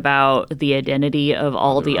talking about the identity of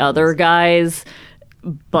all the other guys.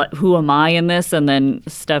 But who am I in this? And then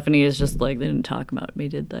Stephanie is just like, they didn't talk about me,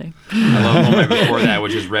 did they? I love the moment before that,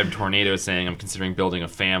 which is Red Tornado saying, I'm considering building a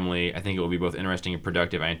family. I think it will be both interesting and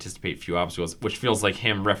productive. I anticipate few obstacles, which feels like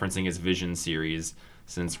him referencing his Vision series,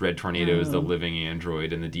 since Red Tornado is the living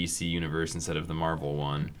android in the DC universe instead of the Marvel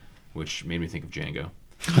one, which made me think of Django.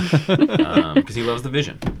 Because he loves the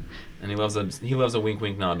Vision. And he loves a wink,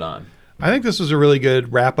 wink, nod, nod. I think this was a really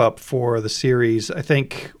good wrap up for the series. I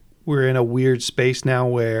think we're in a weird space now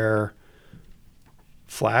where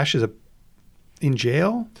Flash is in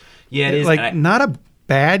jail. Yeah, it is. Like, not a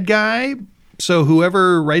bad guy. So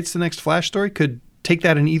whoever writes the next Flash story could take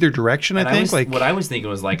that in either direction, I think. What I was thinking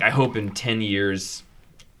was, like, I hope in 10 years,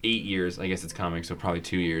 8 years, I guess it's comic, so probably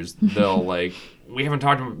 2 years, they'll, like, we haven't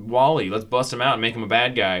talked to Wally. Let's bust him out and make him a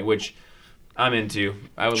bad guy, which I'm into.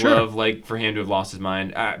 I would love, like, for him to have lost his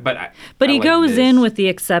mind. But he like goes this. in with the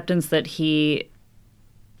acceptance that he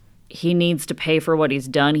needs to pay for what he's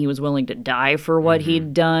done. He was willing to die for what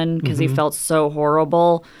he'd done because he felt so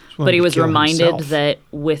horrible. But he to was kill reminded himself. that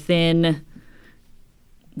within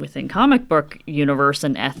comic book universe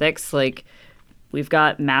and ethics, like, we've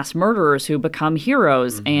got mass murderers who become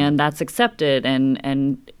heroes, and that's accepted,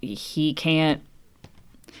 and he can't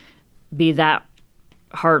be that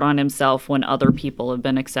hard on himself when other people have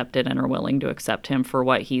been accepted and are willing to accept him for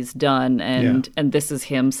what he's done, and this is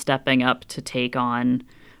him stepping up to take on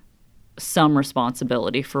some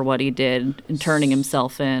responsibility for what he did and turning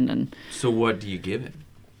himself in. And so what do you give it?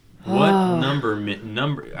 What number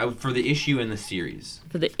for the issue in the series?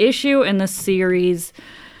 For the issue in the series,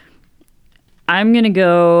 I'm gonna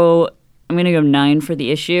go 9 for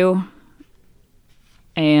the issue,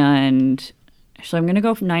 and so I'm gonna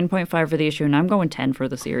go 9.5 for the issue, and I'm going 10 for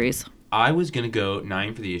the series. I was gonna go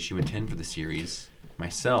 9 for the issue and 10 for the series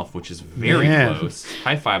myself, which is very close.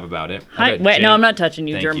 High five about it. No, I'm not touching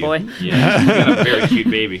you, Thank germ you. boy. Yeah, you got a very cute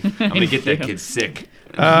baby. I'm gonna get that kid sick.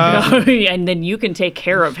 And then you can take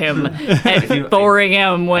care of him at thawing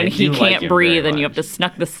him when he do like can't him breathe, very and you much. have to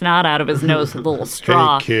snuck the snot out of his nose with a little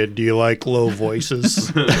straw. Hey, kid, do you like low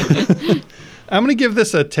voices? I'm going to give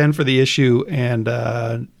this a 10 for the issue and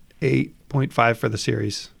 8.5 for the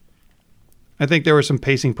series. I think there were some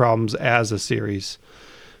pacing problems as a series.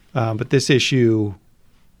 But this issue,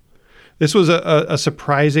 this was a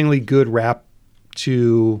surprisingly good wrap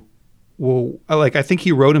to, well, like, I think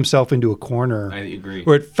he wrote himself into a corner. I agree.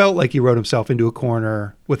 Or it felt like he wrote himself into a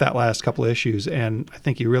corner with that last couple of issues, and I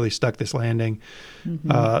think he really stuck this landing.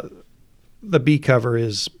 The B cover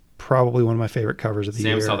is probably one of my favorite covers of the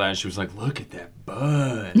year. Sam saw that and she was like, "Look at that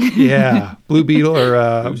butt." Yeah, Blue Beetle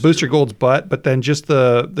or Booster Gold's butt, but then just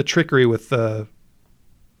the trickery with the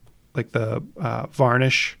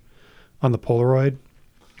varnish on the Polaroid,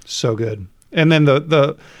 so good. And then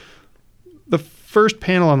the first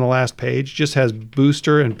panel on the last page just has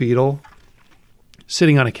Booster and Beetle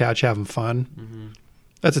sitting on a couch having fun. Mm-hmm.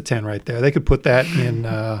 That's a 10 right there. They could put that in.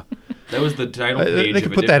 That was the title page. They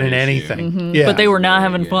could put that in anything. Mm-hmm. Yeah, But they were not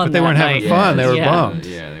having fun. But they weren't having fun. They were bummed.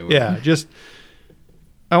 Yeah, they were. Yeah, just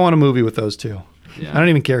I want a movie with those two. Yeah. I don't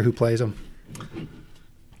even care who plays them.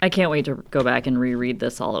 I can't wait to go back and reread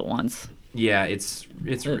this all at once. Yeah, it's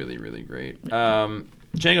really, really great.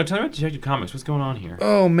 Django, tell me about Detective Comics. What's going on here?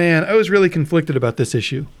 Oh man, I was really conflicted about this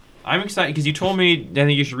issue. I'm excited because you told me I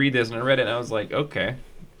think you should read this, and I read it, and I was like, okay.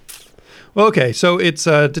 Well, okay, so it's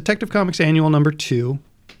Detective Comics Annual number 2,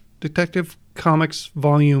 Detective Comics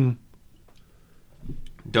Volume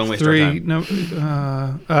Don't waste 3,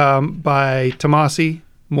 our time. by Tomasi,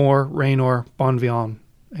 Moore, Raynor, Bonvillain,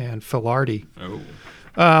 and Filardi. Oh.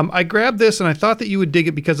 I grabbed this and I thought that you would dig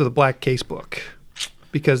it because of the Black Case book,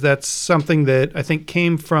 because that's something that I think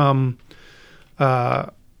came from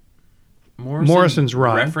Morrison's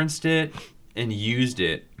run. Referenced it and used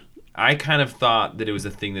it. I kind of thought that it was a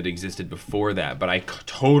thing that existed before that, but I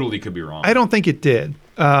totally could be wrong. I don't think it did.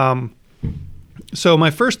 So my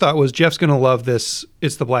first thought was Jeff's going to love this.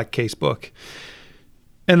 It's the Black Case book.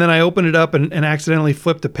 And then I opened it up and accidentally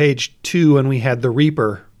flipped to page 2, and we had the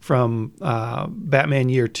Reaper from Batman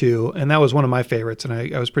Year 2, and that was one of my favorites, and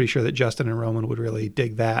I was pretty sure that Justin and Roman would really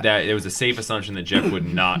dig that. It was a safe assumption that Jeff would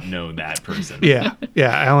not know that person. Yeah.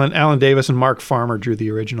 Alan Davis and Mark Farmer drew the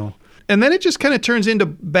original. And then it just kind of turns into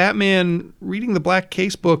Batman reading the Black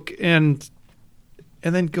Case book and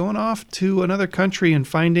then going off to another country and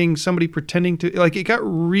finding somebody pretending to, like, it got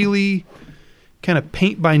really kind of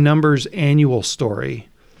paint by numbers annual story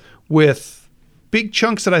with big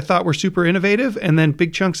chunks that I thought were super innovative and then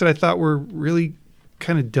big chunks that I thought were really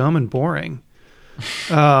kind of dumb and boring.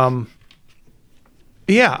 Yeah,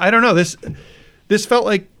 I don't know. This felt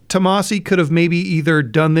like Tomasi could have maybe either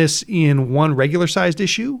done this in one regular sized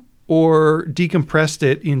issue or decompressed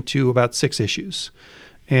it into about 6 issues.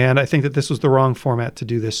 And I think that this was the wrong format to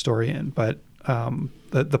do this story in. But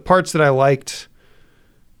the parts that I liked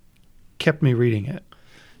kept me reading it.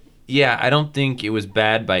 Yeah, I don't think it was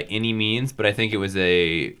bad by any means, but I think it was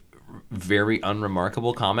a very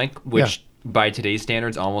unremarkable comic, which by today's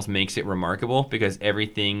standards almost makes it remarkable because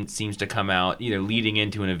everything seems to come out either leading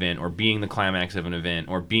into an event or being the climax of an event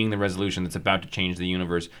or being the resolution that's about to change the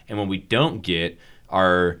universe. And what we don't get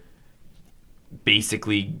are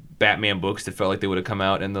basically Batman books that felt like they would have come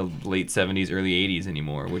out in the late 70s, early 80s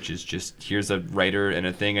anymore, which is just here's a writer and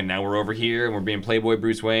a thing, and now we're over here and we're being Playboy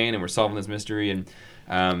Bruce Wayne and we're solving this mystery. And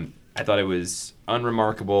I thought it was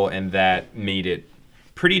unremarkable, and that made it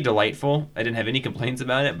pretty delightful. I didn't have any complaints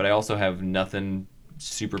about it, but I also have nothing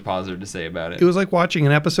super positive to say about it. It was like watching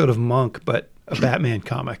an episode of Monk, but a Batman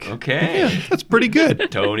comic. Okay. Yeah, that's pretty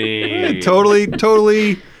good. Tony.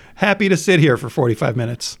 Totally happy to sit here for 45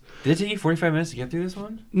 minutes. Did it take you 45 minutes to get through this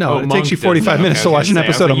one? No, it Monk takes you does. 45 Okay, minutes I to was watch an gonna say,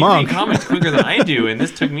 episode of you read Monk. comics quicker than I do, and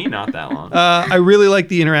this took me not that long. I really like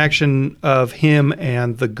the interaction of him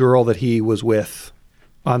and the girl that he was with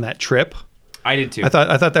on that trip. I did too. I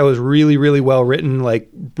thought that was really, really well written.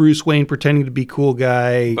 Like Bruce Wayne pretending to be cool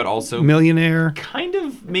guy, But also millionaire. kind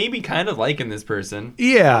of liking this person.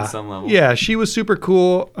 Yeah, On some level. yeah, she was super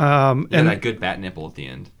cool. And And that good bat nipple at the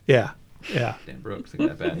end. yeah. Dan Brooks, like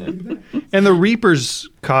that bat nipple. And the Reaper's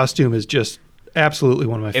costume is just absolutely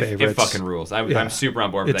one of my It favorites. fucking rules. Yeah. I'm super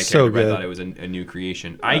on board with It's that character, so but I good. thought it was a new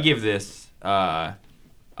creation. I give this a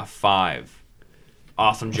 5.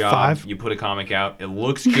 Awesome job. 5? You put a comic out. It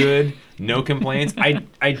looks good. No complaints. I'm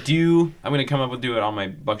gonna come up with do it on my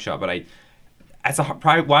buckshot, but that's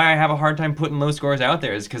probably why I have a hard time putting low scores out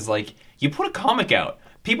there is because like you put a comic out.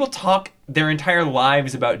 People talk their entire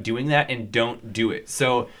lives about doing that and don't do it.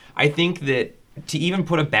 So I think that to even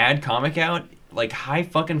put a bad comic out, like high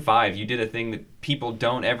fucking 5, you did a thing that people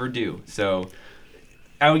don't ever do. So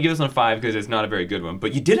I would give this one a 5 because it's not a very good one,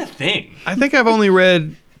 but you did a thing. I think I've only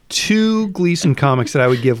read 2 Gleason comics that I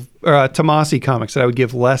would give, or Tomasi comics that I would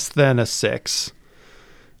give less than a 6.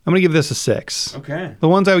 I'm gonna give this a 6. Okay. The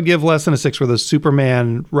ones I would give less than a 6 were those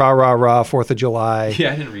Superman rah rah rah 4th of July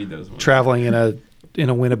Yeah, I didn't read those ones. traveling in a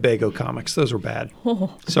Winnebago comics. Those were bad.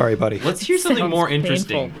 Sorry, buddy. Let's hear something Sounds more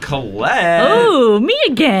interesting. painful. Colette. Oh, me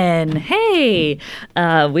again. Hey,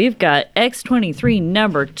 we've got X23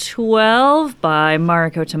 number 12 by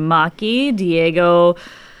Mariko Tamaki, Diego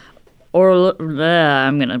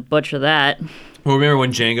I'm going to butcher that. Well, remember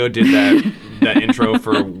when Django did that intro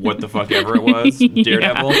for what the fuck ever it was?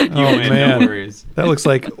 Daredevil? You Oh, win, man. no worries. That looks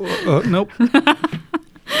like nope.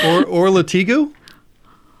 Or Latigo?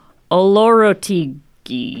 Olorotigi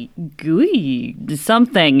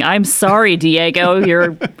something. I'm sorry, Diego.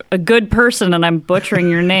 You're a good person, and I'm butchering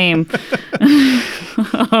your name.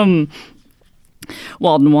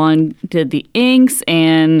 Walden Wan did the inks,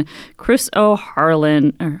 and Chris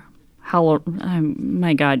O'Harlan.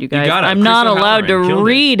 My God, you guys! got it. I'm Chris not allowed O'Halloran to killed it.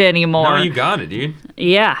 read anymore. No, you got it, dude.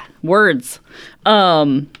 Yeah, words.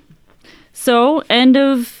 So, end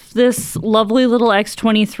of this lovely little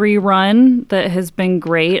X23 run that has been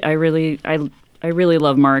great. I really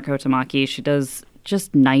love Mariko Tamaki. She does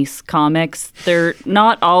just nice comics. They're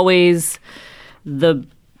not always the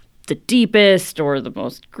deepest or the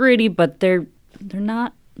most gritty, but they're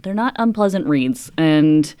not unpleasant reads.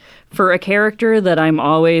 And for a character that I'm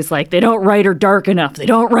always like, they don't write her dark enough. They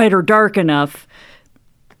don't write her dark enough.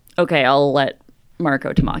 Okay, I'll let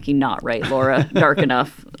Mariko Tamaki not write Laura dark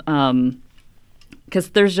enough.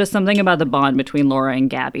 Because there's just something about the bond between Laura and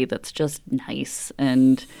Gabby that's just nice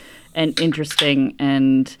and interesting.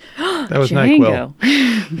 And That was Django.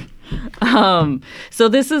 NyQuil. So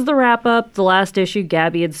this is the wrap up. The last issue,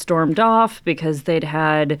 Gabby had stormed off because they'd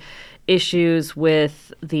had issues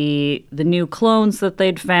with the new clones that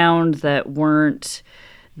they'd found that weren't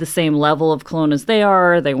the same level of clone as they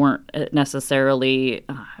are. They weren't necessarily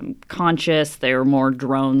conscious. They were more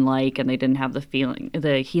drone-like, and they didn't have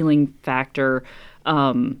the healing factor.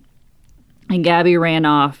 And Gabby ran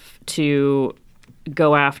off to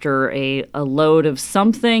go after a load of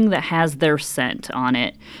something that has their scent on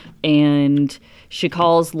it. And she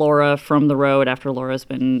calls Laura from the road after Laura's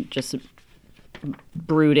been just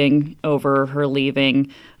brooding over her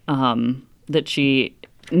leaving, that she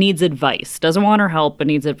needs advice. Doesn't want her help, but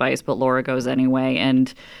needs advice, but Laura goes anyway.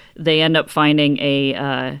 And they end up finding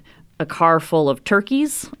a car full of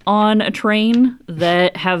turkeys on a train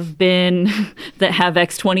that have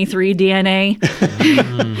X23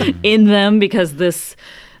 DNA in them because this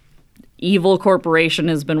evil corporation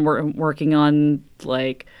has been working on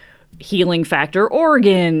like healing factor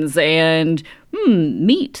organs and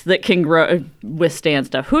meat that can withstand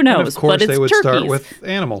stuff. Who knows? And of course, but it's they would turkeys. start with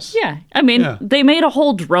animals. Yeah, I mean, Yeah. they made a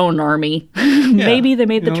whole drone army. Maybe they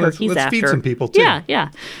made the turkeys let's after. feed some people, too. Yeah.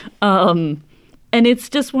 And it's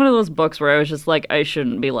just one of those books where I was just like, I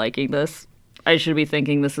shouldn't be liking this. I should be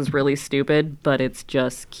thinking this is really stupid, but it's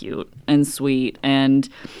just cute and sweet, and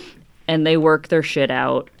they work their shit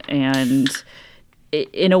out, and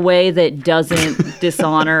in a way that doesn't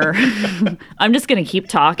dishonor. I'm just gonna keep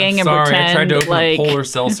talking and Sorry, pretend I tried to open like a polar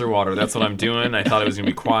seltzer water. That's what I'm doing. I thought it was going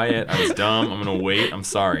to be quiet. I was dumb. I'm going to wait. I'm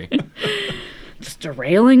sorry. just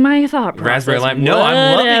derailing my thought process. Raspberry lime. No,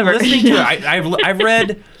 I'm Whatever. loving listening to it. I've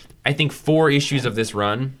read, I think, 4 issues of this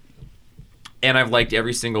run, and I've liked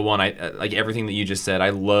every single one. I like everything that you just said.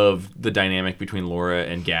 I love the dynamic between Laura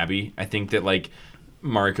and Gabby. I think that like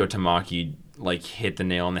Mariko Tamaki like hit the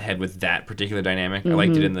nail on the head with that particular dynamic. I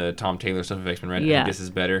liked it in the Tom Taylor stuff of X-Men Red. I Yeah. think this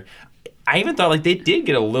is better. I even thought like they did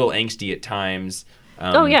get a little angsty at times.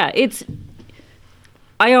 Oh yeah,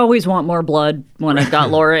 I always want more blood when I've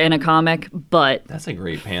got Laura in a comic, but That's a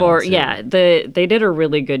great panel. too. they did a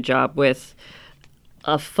really good job with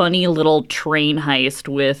a funny little train heist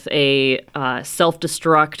with a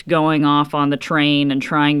self-destruct going off on the train and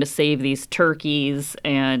trying to save these turkeys,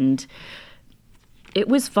 and it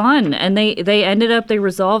was fun. And they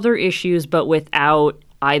resolved their issues, but without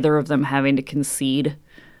either of them having to concede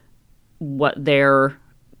what their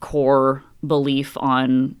core belief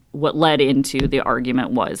on what led into the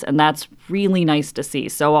argument was. And that's really nice to see.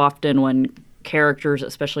 So often when characters,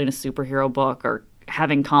 especially in a superhero book, are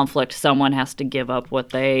having conflict, someone has to give up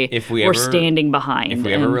what they were standing behind. If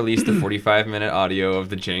we ever release the 45-minute audio of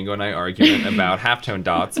the Django and I argument about halftone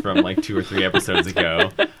dots from like 2 or 3 episodes ago,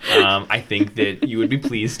 I think that you would be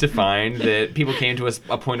pleased to find that people came to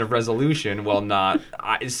a point of resolution while not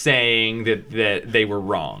saying that they were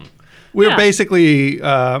wrong. We're basically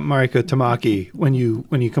Mariko Tamaki when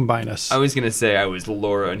you combine us. I was going to say I was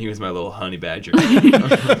Laura and he was my little honey badger.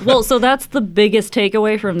 Well, so that's the biggest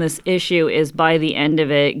takeaway from this issue is by the end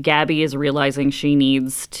of it, Gabby is realizing she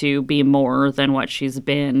needs to be more than what she's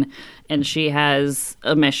been. And she has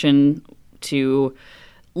a mission to...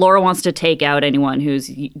 Laura wants to take out anyone who's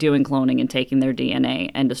doing cloning and taking their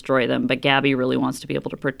DNA and destroy them. But Gabby really wants to be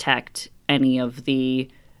able to protect any of the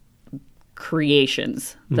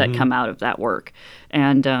creations that come out of that work,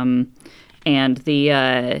 and the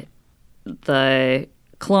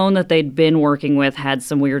clone that they'd been working with had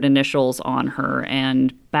some weird initials on her,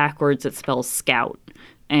 and backwards it spells Scout.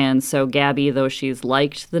 And so Gabby, though she's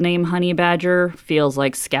liked the name Honey Badger, feels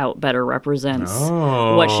like Scout better represents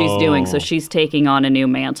what she's doing. So she's taking on a new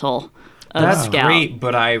mantle of That's Scout. great,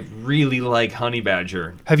 but I really like Honey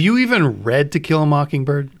Badger. Have you even read To Kill a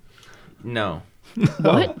Mockingbird? No.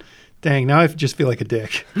 What? Dang, now I just feel like a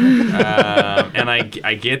dick. And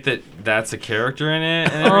I get that that's a character in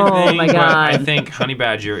it and everything. Oh, my but God. I think Honey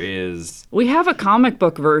Badger is... We have a comic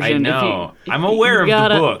book version. I know. I'm aware of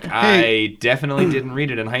gotta- the book. Hey. I definitely didn't read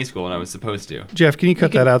it in high school and I was supposed to. Jeff, can you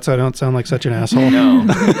cut that out so I don't sound like such an asshole? No.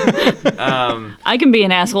 I can be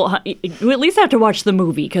an asshole. You at least have to watch the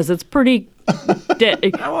movie because it's pretty.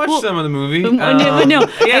 I watched some of the movie. no, Yeah,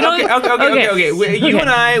 I don't- okay. You and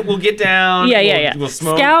I will get down. Yeah. We'll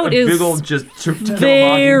smoke Scout a is big old just to kill a very-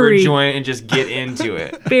 mockingbird joint and just get into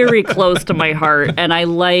it. Very close to my heart, and I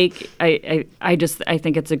think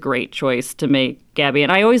it's a great choice to make Gabby.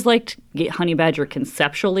 And I always liked Honey Badger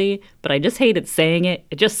conceptually, but I just hated saying it.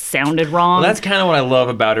 It just sounded wrong. Well, that's kind of what I love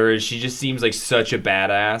about her is she just seems like such a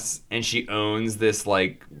badass, and she owns this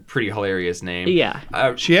like pretty hilarious name. Yeah.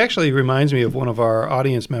 She actually reminds me of one of our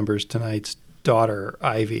audience members tonight's daughter,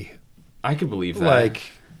 Ivy. I could believe that. Like,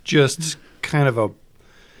 just kind of a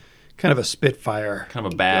spitfire. Kind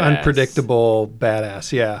of a badass. Unpredictable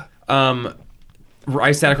badass, yeah.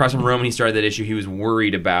 I sat across from Rome when he started that issue. He was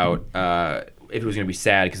worried about if it was going to be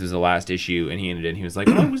sad because it was the last issue, and he ended it. And he was like,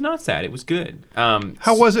 "Oh, it was not sad. It was good."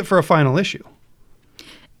 How was it for a final issue?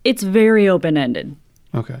 It's very open-ended.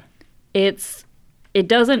 Okay. It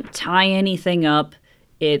doesn't tie anything up.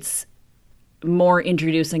 It's more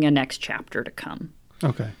introducing a next chapter to come.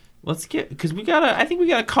 Okay. Let's get because I think we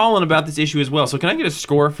got a call in about this issue as well. So can I get a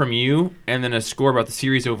score from you and then a score about the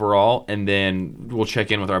series overall, and then we'll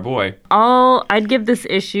check in with our boy. I'd give this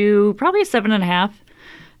issue probably a 7.5,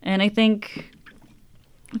 and I think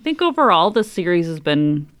overall the series has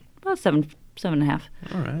been about 7.5.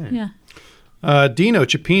 All right. Yeah. Dino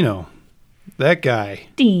Cipino. That guy.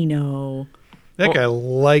 Dino. That guy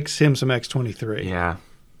likes him some X-23. Yeah.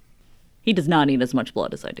 He does not need as much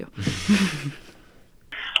blood as I do.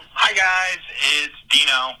 Hi guys, it's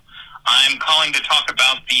Dino. I'm calling to talk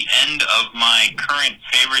about the end of my current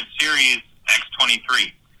favorite series,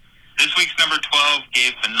 X-23. This week's number 12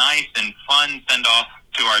 gave a nice and fun send-off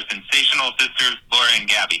to our sensational sisters, Laura and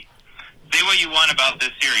Gabby. Say what you want about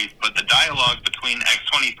this series, but the dialogue between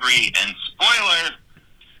X-23 and, spoiler,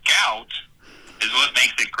 Scout is what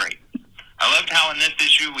makes it great. I loved how in this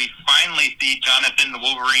issue we finally see Jonathan the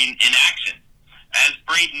Wolverine in action. As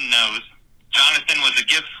Braden knows, Jonathan was a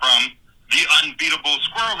gift from the unbeatable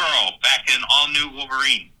Squirrel Girl back in All New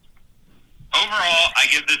Wolverine. Overall, I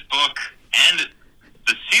give this book and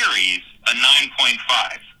the series a 9.5.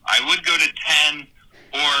 I would go to 10,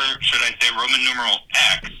 or should I say Roman numeral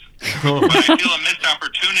X, but I feel a missed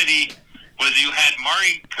opportunity was you had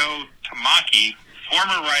Mariko Tamaki,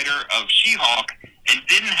 former writer of She-Hulk, and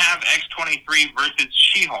didn't have X-23 versus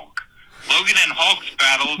She-Hulk. Logan and Hulk's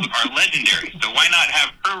battles are legendary, so why not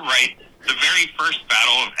have her write the very first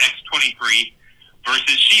battle of X-23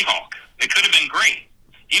 versus She-Hulk? It could have been great.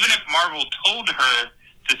 Even if Marvel told her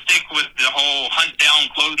to stick with the whole hunt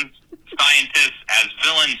down clone scientists as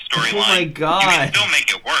villain storyline, Oh my God. you can still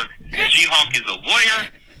make it work. She-Hulk is a lawyer,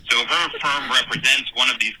 so if her firm represents one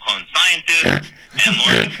of these clone scientists, and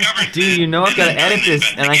Laura discovers Dude, you know I've got to edit this,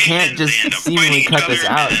 and I can't just seemingly cut this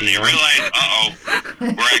out, and then they Dino. realize,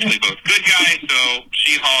 we're actually both good guys, so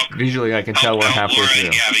She-Hulk Visually, I can tell we're helps out halfway Laura through.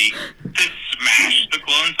 and Gabby to smash the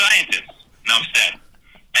clone scientists. Enough said.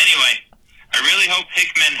 Anyway, I really hope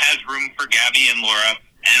Hickman has room for Gabby and Laura,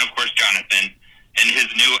 and of course Jonathan, in his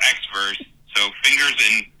new X-verse. So fingers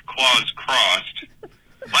and claws crossed.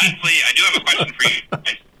 Lastly, I do have a question for you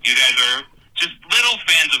guys. You guys are just little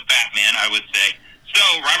fans of Batman, I would say. So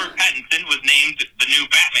Robert Pattinson was named the new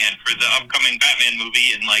Batman for the upcoming Batman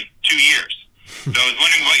movie in like 2 years. So I was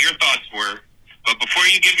wondering what your thoughts were. But before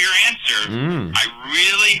you give your answer, I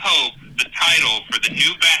really hope the title for the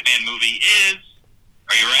new Batman movie is,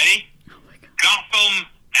 are you ready? Gotham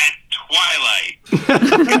at Twilight.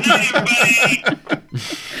 Good night,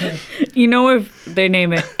 everybody. You know, if they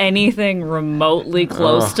name it anything remotely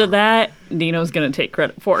close to that, Dino's going to take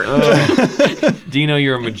credit for it. Dino,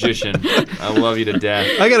 you're a magician. I love you to death.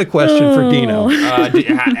 I got a question for Dino.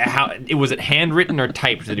 Was it handwritten or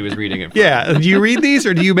typed that he was reading it from? Yeah, do you read these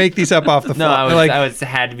or do you make these up off the No, fly? I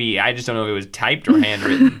had to be. I just don't know if it was typed or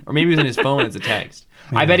handwritten, or maybe it was in his phone as a text.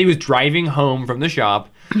 I bet he was driving home from the shop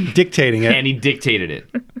dictating it. and he dictated it.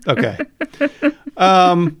 Okay.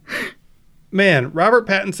 Man, Robert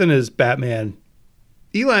Pattinson is Batman.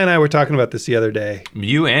 Eli and I were talking about this the other day.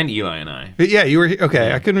 You and Eli and I. But yeah, you were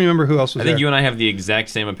okay. I couldn't remember who else was I think there. you and I have the exact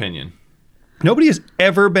same opinion. Nobody has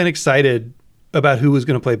ever been excited about who was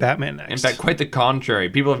going to play Batman next. In fact, quite the contrary.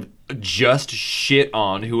 People have just shit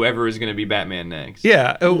on whoever is going to be Batman next.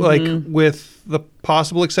 yeah, like with the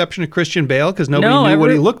possible exception of Christian Bale, because nobody No, knew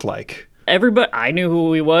what he looked like. Everybody, I knew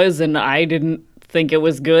who he was, and I didn't think it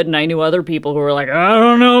was good, and I knew other people who were like, I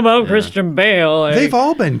don't know about Christian Bale. They've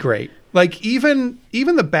all been great. Like even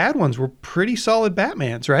the bad ones were pretty solid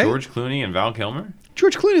Batmans, right? George Clooney and Val Kilmer?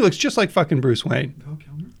 George Clooney looks just like fucking Bruce Wayne.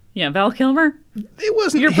 Yeah, Val Kilmer? It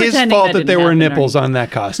wasn't You're his pretending fault that that there didn't were happen, nipples aren't on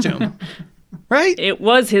that costume. Right? It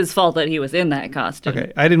was his fault that he was in that costume.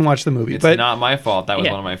 Okay, I didn't watch the movie, It's but not my fault. That was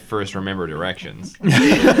Yeah. one of my first remembered erections.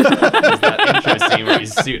 That intro scene where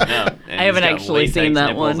he's suiting up. And I haven't he's got actually latex seen that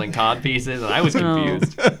nipples one. and cod pieces, and I was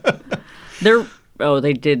confused.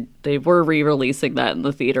 They were re-releasing that in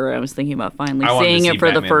the theater. I was thinking about finally I wanted to seeing see it for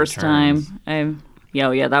the Batman first Returns. time.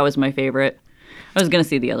 Yeah, that was my favorite. I was gonna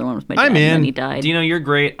see the other one with my dad, I'm and then in. he died. Dino, you're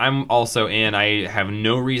great. I'm also in. I have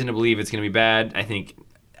no reason to believe it's going to be bad. I think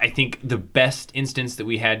the best instance that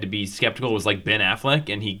we had to be skeptical was like Ben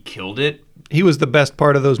Affleck, and he killed it. he was the best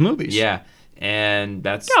part of those movies. Yeah, and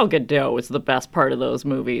that's Gal Gadot was the best part of those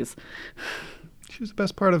movies. She was the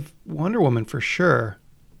best part of Wonder Woman for sure.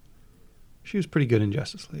 She was pretty good in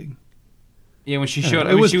Justice League. yeah. When she showed,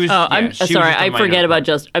 It was- she was. I'm yeah, she was sorry, just a I minor forget part.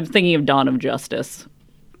 about I'm thinking of Dawn of Justice,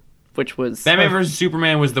 which was Batman vs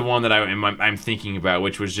Superman was the one that I'm thinking about,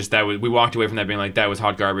 which was just we walked away from that being like that was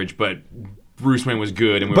hot garbage, but Bruce Wayne was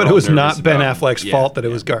good, and we were But it all was nervous not Ben about- Affleck's yeah, fault that it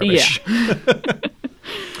yeah. was garbage.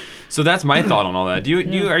 So that's my thought on all that.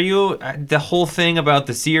 Are you the whole thing about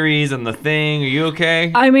the series and the thing? Are you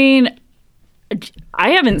okay? I mean,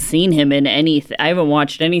 I haven't seen him in anything. I haven't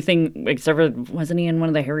watched anything except for wasn't he in one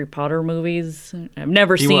of the Harry Potter movies? I've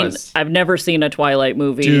never seen a Twilight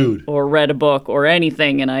movie Dude. or read a book or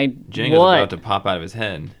anything. And Django's about to pop out of his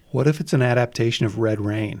head What if it's an adaptation of Red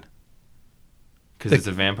Rain? because it's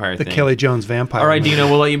a vampire The thing. Kelly Jones vampire. All right, movie. Dino,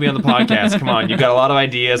 we'll let you be on the podcast. Come on, you've got a lot of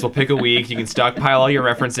ideas. We'll pick a week. You can stockpile all your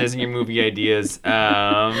references and your movie ideas.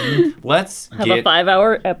 Let's have get a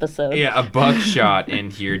 5-hour episode. a buckshot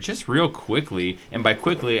in here just real quickly. And by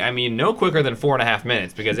quickly, I mean no quicker than 4.5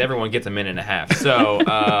 minutes because everyone gets a minute and a half. So,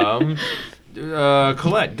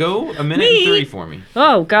 Colette, go a minute and 30 for me.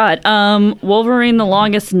 Oh God. Wolverine: The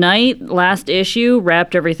Longest Night, last issue,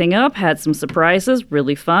 wrapped everything up, had some surprises,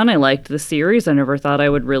 really fun. I liked the series. I never thought I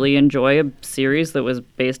would really enjoy a series that was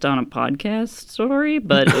based on a podcast story,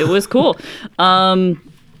 but it was cool.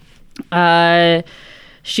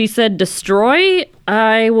 She said destroy.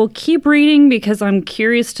 I will keep reading because I'm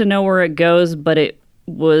curious to know where it goes, but it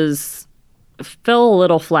fell a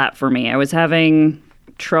little flat for me. I was having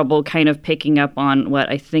trouble kind of picking up on what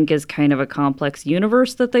I think is kind of a complex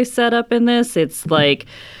universe that they set up in this. It's like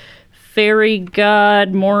fairy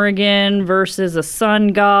god Morrigan versus a sun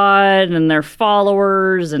god and their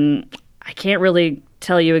followers, and I can't really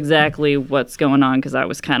tell you exactly what's going on because I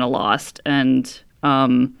was kind of lost. And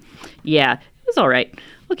yeah, it was all right.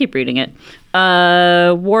 I'll keep reading it.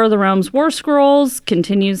 War of the Realms War Scrolls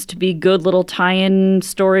continues to be good little tie-in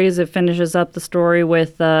stories. It finishes up the story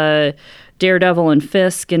with Daredevil and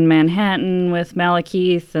Fisk in Manhattan with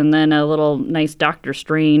Malekith, and then a little nice Doctor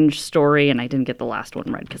Strange story. And I didn't get the last one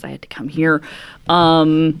right because I had to come here.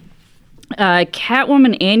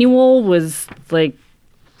 Catwoman Annual was like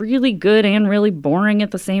really good and really boring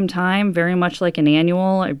at the same time, very much like an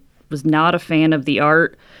annual. I was not a fan of the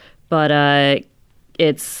art, but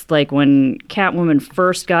it's like when Catwoman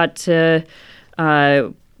first got to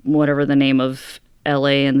whatever the name of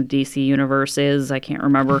LA and the DC universe is, I can't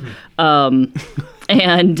remember.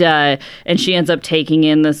 And she ends up taking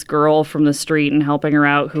in this girl from the street and helping her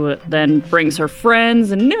out, who then brings her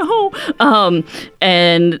friends, and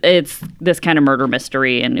and it's this kind of murder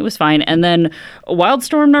mystery, and it was fine. And then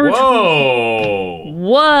Wildstorm number Whoa!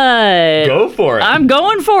 What? Go for it. I'm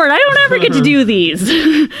going for it. I don't ever get to do these.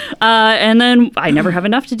 And then I never have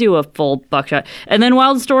enough to do a full buckshot. And then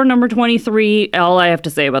Wildstorm number 23, all I have to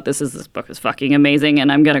say about this is this book is fucking amazing,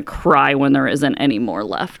 and I'm going to cry when there isn't any more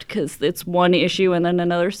left, because it's one issue and then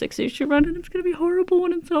another 6-issue run, and it's going to be horrible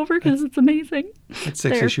when it's over because it's amazing. That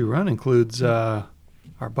 6-issue run includes our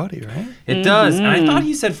buddy, right? It does. And I thought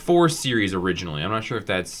he said 4 series originally. I'm not sure if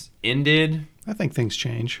that's ended. I think things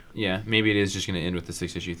change. Yeah, maybe it is just going to end with the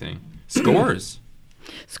 6-issue thing. Scores.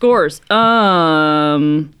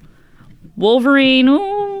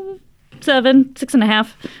 Wolverine, 7,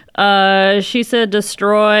 6.5. She Said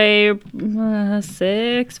Destroy, 6,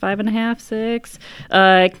 5.5, 6.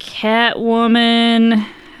 Catwoman,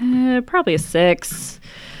 probably a 6.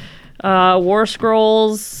 War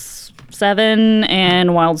Scrolls, 7,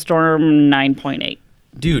 and Wildstorm, 9.8.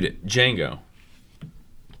 Dude, Django.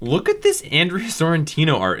 Look at this Andrea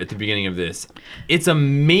Sorrentino art at the beginning of this. It's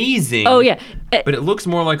amazing. Oh, yeah. But it looks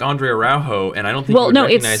more like Andrea Araujo, and I don't think you would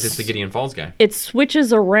recognize it's the Gideon Falls guy. It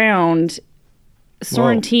switches around.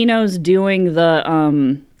 Sorrentino's doing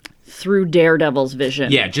the through Daredevil's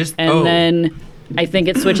vision. Yeah, then I think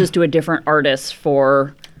it switches to a different artist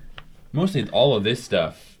for... Mostly all of this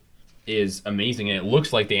stuff is amazing, and it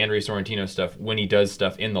looks like the Andrea Sorrentino stuff when he does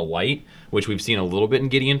stuff in the light, which we've seen a little bit in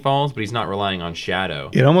Gideon Falls, but he's not relying on shadow.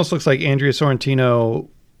 It almost looks like Andrea Sorrentino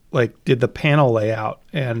did the panel layout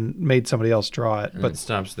and made somebody else draw it. But it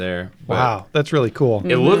stops there. Wow, that's really cool.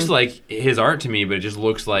 It looks like his art to me, but it just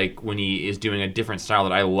looks like when he is doing a different style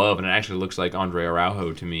that I love, and it actually looks like Andrea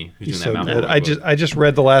Araujo to me, who's He's doing so that good. Mountain book. I just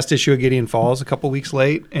read the last issue of Gideon Falls a couple weeks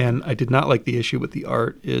late, and I did not like the issue, but the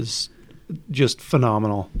art is just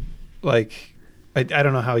phenomenal. I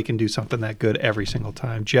don't know how he can do something that good every single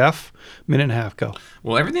time. Jeff, minute and a half, go.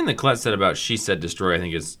 Well, everything that Colette said about She Said Destroy, I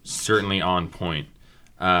think, is certainly on point.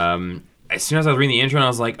 As soon as I was reading the intro, I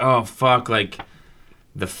was like, oh, fuck,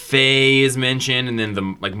 the Fae is mentioned, and then the,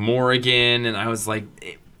 Morrigan, and I was like,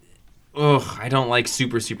 I don't like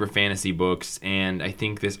super, super fantasy books, and I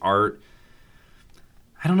think this art,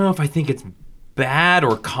 I don't know if I think it's bad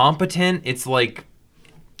or competent. It's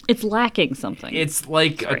it's lacking something. It's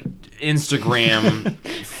like an Instagram,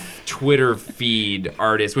 Twitter feed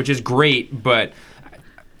artist, which is great, but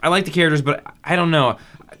I like the characters, but I don't know.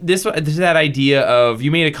 This that idea of, you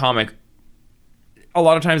made a comic. A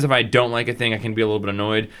lot of times if I don't like a thing, I can be a little bit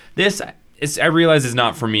annoyed. I realize is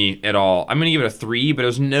not for me at all. I'm going to give it a 3, but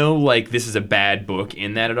there's no, this is a bad book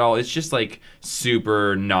in that at all. It's just,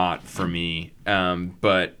 super not for me.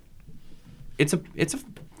 But it's a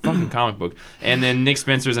fucking comic book. And then Nick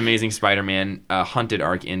Spencer's Amazing Spider-Man Hunted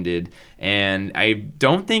arc ended, and I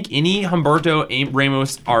don't think any Humberto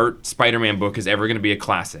Ramos art Spider-Man book is ever going to be a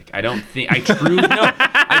classic. I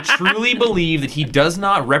truly believe that he does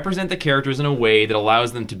not represent the characters in a way that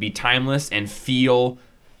allows them to be timeless and feel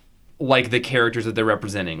like the characters that they're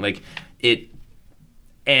representing.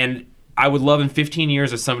 And I would love in 15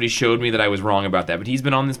 years if somebody showed me that I was wrong about that. But he's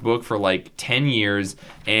been on this book for 10 years,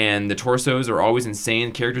 and the torsos are always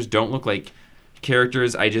insane. Characters don't look like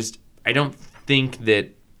characters. I don't think that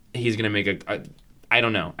he's going to make I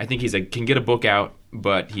don't know. I think can get a book out,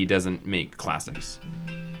 but he doesn't make classics.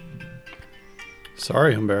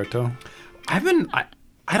 Sorry, Humberto.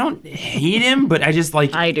 I don't hate him, but I just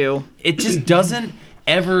I do. It just doesn't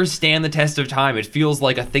ever stand the test of time. It feels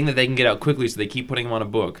like a thing that they can get out quickly, so they keep putting him on a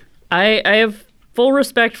book. I have full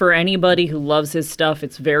respect for anybody who loves his stuff.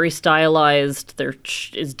 It's very stylized. There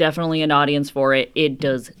is definitely an audience for it. It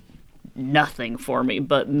does nothing for me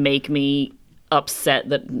but make me upset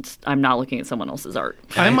that I'm not looking at someone else's art.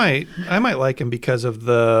 I might like him because of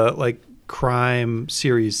the crime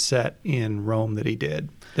series set in Rome that he did.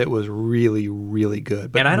 That was really, really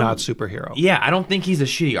good, but not superhero. Yeah, I don't think he's a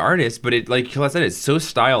shitty artist, but like I said, it's so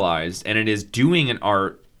stylized, and it is doing an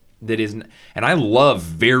art that is, and I love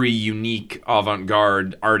very unique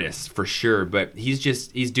avant-garde artists for sure, but he's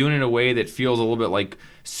doing it in a way that feels a little bit like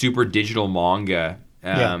super digital manga.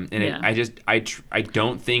 I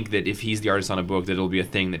don't think that if he's the artist on a book that it'll be a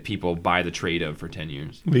thing that people buy the trade of for 10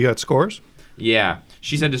 years. You got scores? Yeah.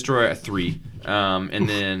 She Said Destroy a 3. And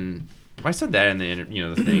then I said that in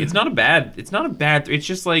the thing. It's not a bad. It's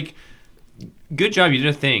just like, good job, you did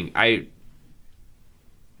a thing.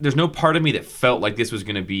 There's no part of me that felt like this was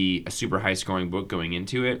going to be a super high scoring book going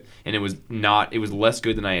into it, and it was not. It was less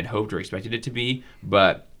good than I had hoped or expected it to be,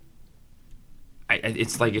 but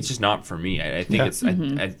it's just not for me. I think it's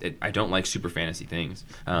I don't like super fantasy things,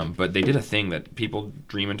 but they did a thing that people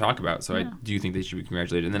dream and talk about, so I do think they should be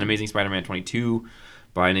congratulated. And then Amazing Spider-Man 22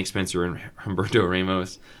 by Nick Spencer and Humberto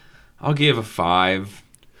Ramos, I'll give a 5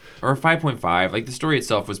 or a 5.5. Like, the story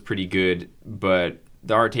itself was pretty good, but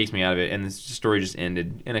the art takes me out of it, and the story just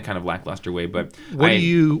ended in a kind of lackluster way. But what do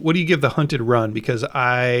you give the Hunted Run? Because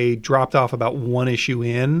I dropped off about one issue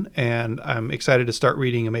in, and I'm excited to start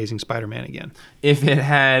reading Amazing Spider-Man again. If it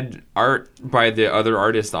had art by the other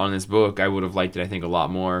artists on this book, I would have liked it, I think, a lot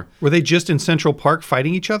more. Were they just in Central Park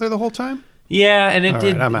fighting each other the whole time? Yeah, and they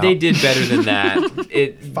did better than that.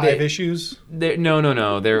 Five issues?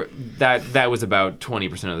 No. That was about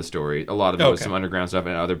 20% of the story. A lot of it was some underground stuff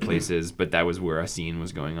in other places, but that was where a scene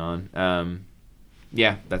was going on.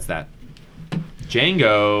 Yeah, that's that.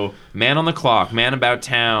 Django, Man on the Clock, Man About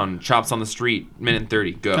Town, Chops on the Street, minute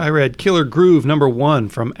 30, go. I read Killer Groove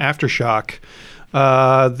 #1 from Aftershock.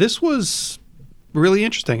 This was really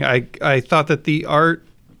interesting. I thought that the art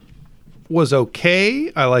was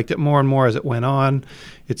okay. I liked it more and more as it went on.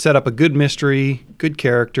 It set up a good mystery, good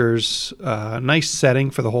characters, nice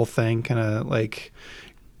setting for the whole thing, kind of like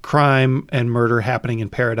crime and murder happening in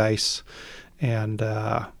paradise. And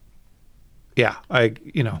I'm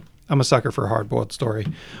a sucker for a hard-boiled story.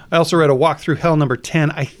 I also read A Walk Through Hell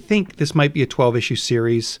 #10. I think this might be a 12-issue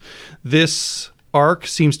series. This arc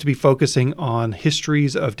seems to be focusing on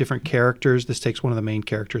histories of different characters. This takes one of the main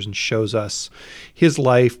characters and shows us his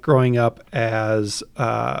life growing up as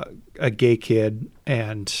a gay kid.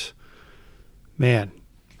 And man,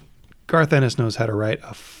 Garth Ennis knows how to write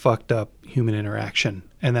a fucked up human interaction,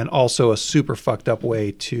 and then also a super fucked up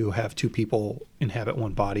way to have two people inhabit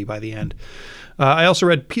one body by the end. I also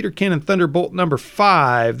read Peter Cannon Thunderbolt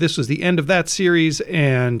 #5. This was the end of that series,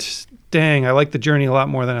 and dang, I like the journey a lot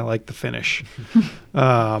more than I like the finish.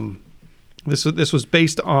 This was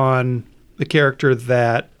based on the character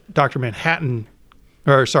that Dr. Manhattan,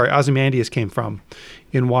 Ozymandias came from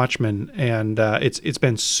in Watchmen, and it's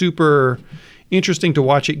been super interesting to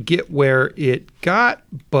watch it get where it got,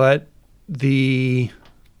 but I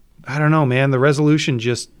don't know, man, the resolution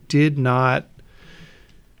just didn't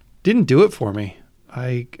do it for me.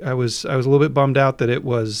 I was a little bit bummed out that it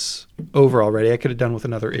was over already. I could have done with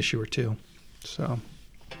another issue or two. So,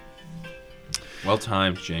 well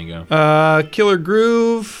timed, Django. Killer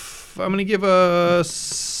Groove, I'm gonna give a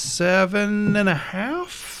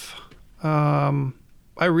 7.5.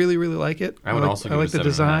 I really, really like it. I like the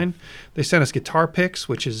design. They sent us guitar picks,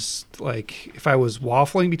 which is like, if I was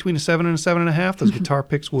waffling between a 7 and a 7.5, those guitar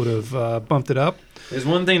picks would have bumped it up. There's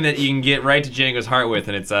one thing that you can get right to Django's heart with,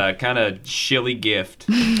 and it's a kind of shilly gift.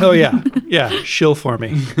 Oh, yeah. Yeah, shill for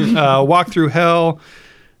me. Walk Through Hell,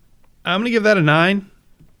 I'm going to give that a 9.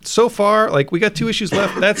 So far, like, we got 2 issues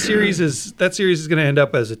left. That series is going to end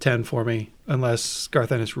up as a 10 for me, unless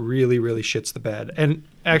Garth Ennis really, really shits the bed. And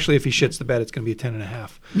actually, if he shits the bed, it's going to be a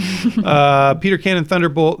 10.5. Peter Cannon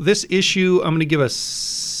Thunderbolt, this issue, I'm going to give a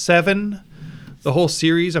 7. The whole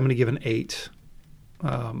series, I'm going to give an 8.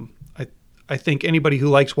 I think anybody who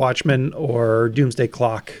likes Watchmen or Doomsday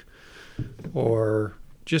Clock or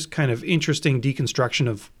just kind of interesting deconstruction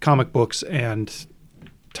of comic books and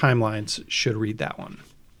timelines should read that one.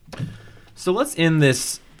 So let's end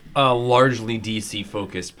this largely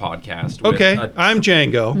DC-focused podcast with I'm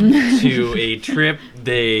Django. To a trip.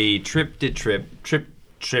 They tripped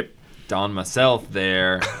on myself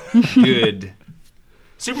there. Good.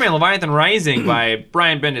 Superman Leviathan Rising by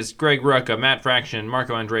Brian Bendis, Greg Rucka, Matt Fraction,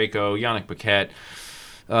 Marco Andreyko, Yannick Paquette,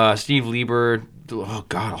 Steve Lieber. Oh,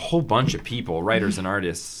 God, a whole bunch of people, writers and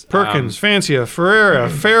artists. Perkins, Fancia, Ferreira,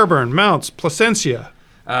 Fairburn, Mounts, Placencia.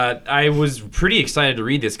 I was pretty excited to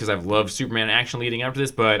read this because I've loved Superman action leading up to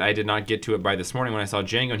this, but I did not get to it by this morning when I saw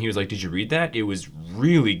Django, and he was like, "Did you read that? It was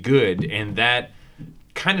really good." And that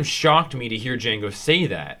kind of shocked me to hear Django say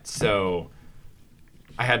that. So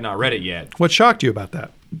I had not read it yet. What shocked you about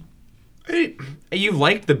that? You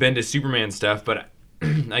liked the Bendis Superman stuff, but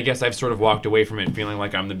I guess I've sort of walked away from it feeling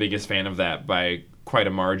like I'm the biggest fan of that by quite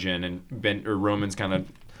a margin, and Roman's kind of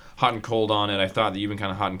hot and cold on it. I thought that you've been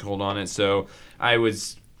kind of hot and cold on it. So I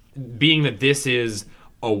was, being that this is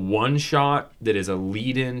a one-shot that is a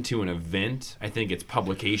lead-in to an event, I think its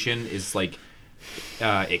publication is like,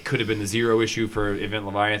 it could have been the 0 issue for Event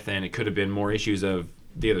Leviathan. It could have been more issues of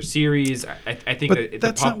the other series. I think that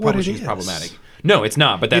the publishing is problematic. No, it's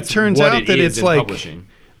not, but that's it turns what out it that is it's in like publishing.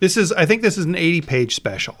 I think this is an 80-page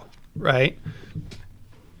special, right?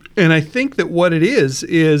 And I think that what it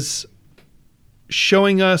is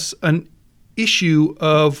showing us an issue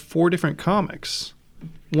of 4 different comics,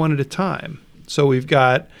 one at a time. So we've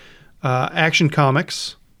got Action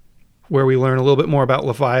Comics, where we learn a little bit more about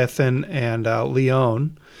Leviathan and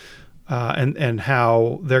Leon, and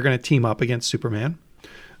how they're going to team up against Superman.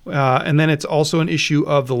 And then it's also an issue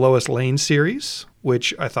of the Lois Lane series,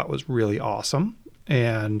 which I thought was really awesome.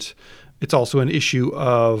 And it's also an issue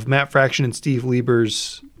of Matt Fraction and Steve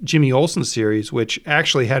Lieber's Jimmy Olsen series, which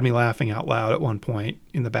actually had me laughing out loud at one point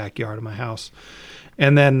in the backyard of my house.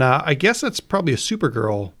 And then I guess that's probably a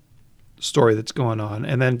Supergirl story that's going on.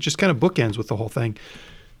 And then just kind of bookends with the whole thing.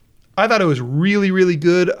 I thought it was really, really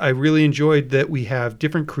good. I really enjoyed that we have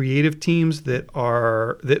different creative teams that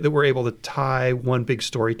were able to tie one big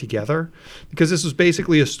story together, because this was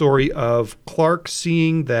basically a story of Clark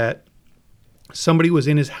seeing that somebody was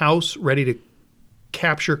in his house ready to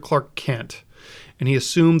capture Clark Kent, and he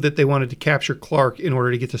assumed that they wanted to capture Clark in order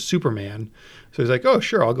to get to Superman. So he's like, oh,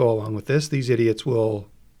 sure, I'll go along with this. These idiots will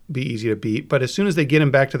be easy to beat. But as soon as they get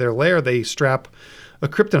him back to their lair, they strap a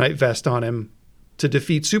kryptonite vest on him to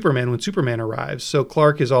defeat Superman when Superman arrives. So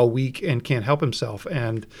Clark is all weak and can't help himself,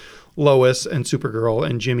 and Lois and Supergirl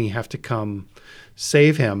and Jimmy have to come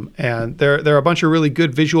save him. And there are a bunch of really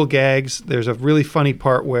good visual gags. There's a really funny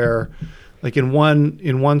part where, like in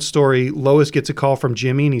one story, Lois gets a call from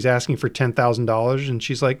Jimmy and he's asking for $10,000, and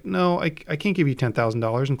she's like, no, I can't give you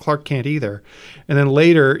 $10,000, and Clark can't either. And then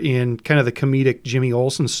later in kind of the comedic Jimmy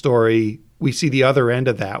Olsen story, we see the other end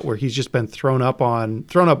of that, where he's just been thrown up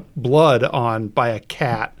blood on by a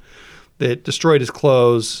cat that destroyed his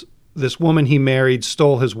clothes. This woman he married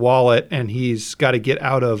stole his wallet, and he's got to get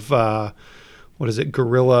out of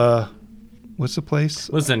Gorilla. What's the place?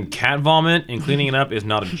 Listen, cat vomit and cleaning it up is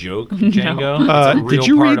not a joke, Django. It's a real did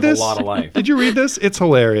you part read this? of a lot of life. Did you read this? It's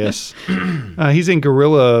hilarious. He's in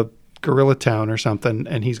Gorilla Town or something,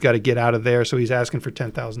 and he's got to get out of there, so he's asking for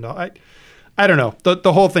 $10,000. I don't know.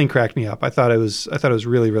 The whole thing cracked me up. I thought it was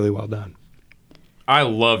really, really well done. I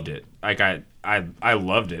loved it. Like I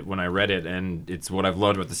loved it when I read it, and it's what I've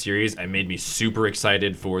loved about the series. It made me super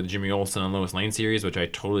excited for the Jimmy Olsen and Lois Lane series, which I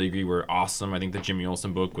totally agree were awesome. I think the Jimmy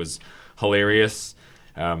Olsen book was hilarious.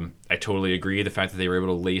 I totally agree. The fact that they were able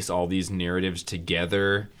to lace all these narratives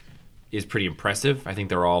together is pretty impressive. I think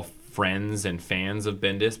they're all friends and fans of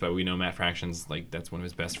Bendis, but we know Matt Fraction's that's one of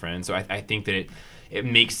his best friends. So I think that it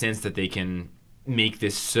makes sense that they can make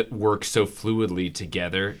this work so fluidly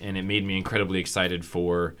together, and it made me incredibly excited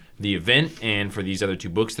for the event and for these other 2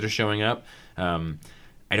 books that are showing up.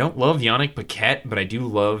 I don't love Yannick Paquette, but I do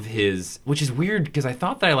love his, which is weird because I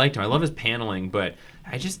thought that I liked him. I love his paneling, but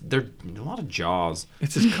there are a lot of jaws.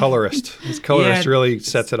 It's his colorist. His colorist really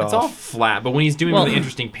sets it off. It's all flat, but when he's doing really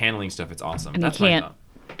interesting paneling stuff, it's awesome. And That's he can't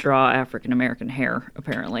draw African American hair,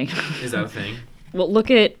 apparently. Is that a thing? Well, look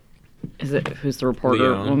at, who's the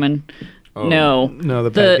reporter Leon? woman? Oh. No, the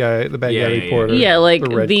bad guy reporter. Yeah, like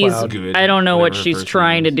the Red these. Cloud. Good. I don't know Whatever what her she's first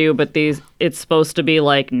trying name to do, but it's supposed to be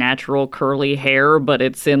like natural curly hair, but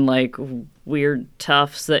it's in like weird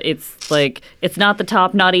tufts. It's like it's not the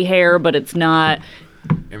top knotty hair, but it's not.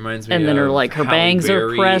 It reminds me And then of her Halle bangs are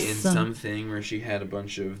Berry pressed. in something where she had a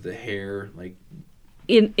bunch of the hair like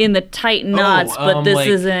In the tight knots, but this like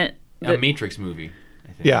isn't. a Matrix movie.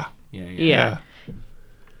 I think. Yeah. Yeah.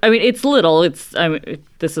 I mean, it's little.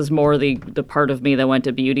 This is more the part of me that went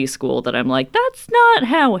to beauty school that I'm like, that's not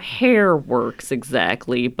how hair works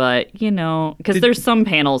exactly. But, because there's some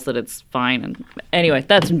panels that it's fine. And anyway,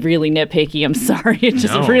 that's really nitpicky. I'm sorry. It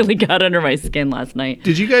just really got under my skin last night.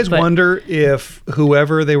 Did you guys wonder if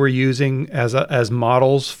whoever they were using as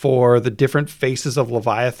models for the different faces of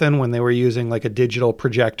Leviathan, when they were using like a digital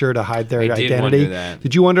projector to hide their identity? did wonder that.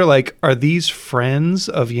 Did you wonder, like, are these friends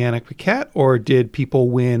of Yannick Paquette, or did people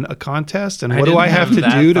win a contest? And what do I have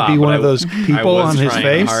to do to be one of those people on his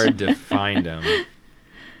face? Hard to find him.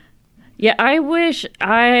 Yeah, I wish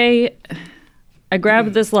I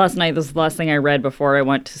grabbed this last night. This is the last thing I read before I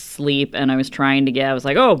went to sleep, and I was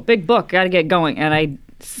like, oh, big book, gotta get going. And I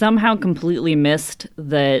somehow completely missed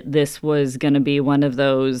that this was going to be one of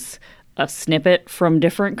those a snippet from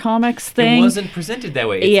different comics thing. It wasn't presented that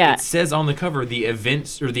way. Yeah. It says on the cover, the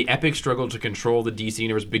events or the epic struggle to control the DC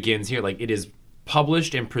universe begins here. Like, it is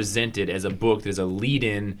published and presented as a book that is a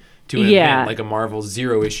lead-in to an event, like a Marvel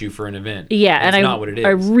Zero issue for an event. Yeah, That's and not what it is. I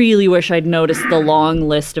really wish I'd noticed the long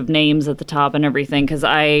list of names at the top and everything, because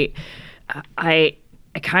I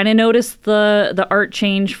kind of noticed the art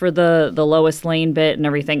change for the Lois Lane bit and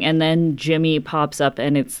everything, and then Jimmy pops up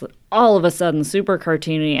and it's all of a sudden super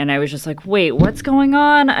cartoony, and I was just like, wait, what's going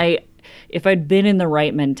on? if I'd been in the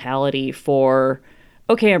right mentality for,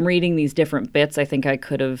 okay, I'm reading these different bits, I think I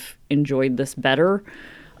could have enjoyed this better.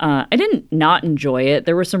 I didn't not enjoy it.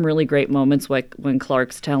 There were some really great moments like when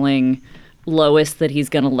Clark's telling Lois that he's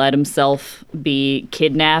going to let himself be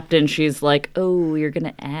kidnapped, and she's like, "Oh, you're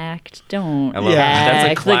going to act? Don't I love act." that.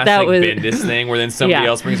 That's a classic that was, Bendis thing where then somebody Yeah.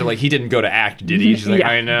 else brings up like, he didn't go to act, did he? She's like, Yeah.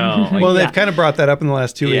 I know. Like, Well, they've Yeah. kind of brought that up in the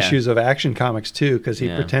last 2 Yeah. issues of Action Comics too, because he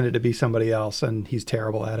Yeah. pretended to be somebody else and he's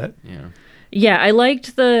terrible at it. yeah. Yeah, I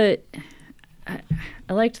liked the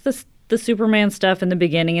Superman stuff in the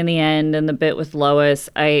beginning and the end, and the bit with Lois.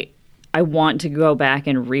 I want to go back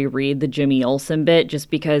and reread the Jimmy Olsen bit just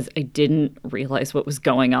because I didn't realize what was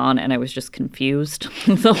going on and I was just confused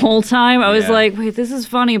the whole time. I was Yeah. like, wait, this is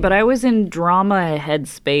funny, but I was in drama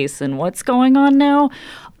headspace and what's going on now?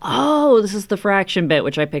 Oh, this is the Fraction bit,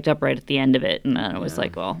 which I picked up right at the end of it. And then I was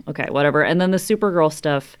like, well, okay, whatever. And then the Supergirl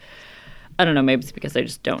stuff, I don't know, maybe it's because I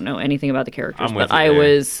just don't know anything about the characters, I'm with but you there.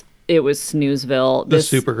 it was snoozeville. The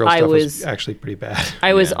Supergirl stuff was actually pretty bad.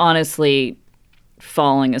 I was Yeah. honestly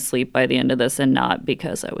falling asleep by the end of this, and not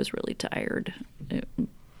because I was really tired.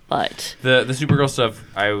 But The Supergirl stuff,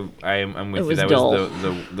 I'm with It you. was That dull. was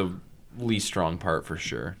the least strong part for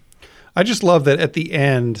sure. I just love that at the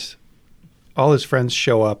end, all his friends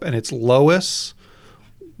show up, and it's Lois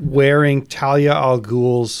wearing Talia al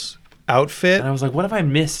Ghul's outfit. And I was like, what have I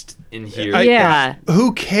missed in here? yeah,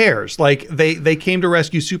 Who cares? Like they came to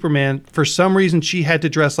rescue Superman. For some reason, she had to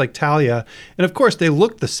dress like Talia, and of course, they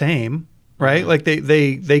looked the same, right? Like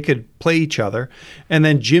they could play each other. And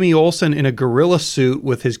then Jimmy Olsen in a gorilla suit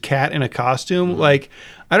with his cat in a costume. Like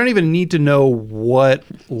I don't even need to know what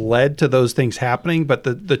led to those things happening, but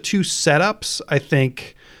the two setups, I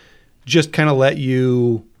think, just kind of let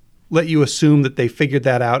you assume that they figured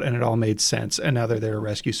that out and it all made sense. And now they're there to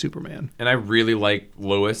rescue Superman. And I really like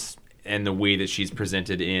Lois and the way that she's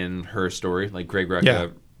presented in her story. Like Greg Rucka Yeah.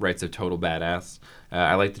 writes a total badass.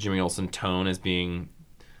 I like the Jimmy Olsen tone as being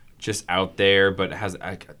just out there, but has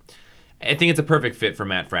I think it's a perfect fit for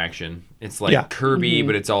Matt Fraction. It's like Yeah. Kirby,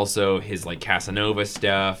 but it's also his like Casanova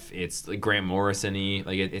stuff. It's like Grant Morrison-y.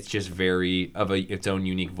 Like it's just very of its own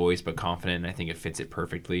unique voice, but confident. And I think it fits it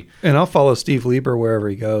perfectly. And I'll follow Steve Lieber wherever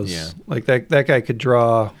he goes. Yeah. Like that guy could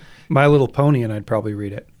draw My Little Pony and I'd probably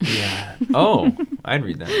read it. Yeah. Oh, I'd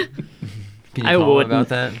read that. Can you I call wouldn't. about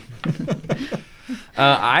that?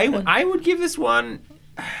 I would give this one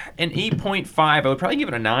an 8.5. I would probably give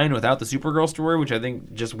it a 9 without the Supergirl story, which I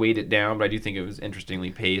think just weighed it down, but I do think it was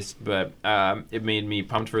interestingly paced. But it made me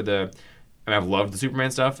pumped for I've loved the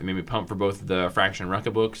Superman stuff. It made me pumped for both the Fraction and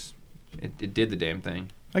Rucka books. It did the damn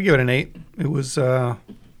thing. I give it an 8. It was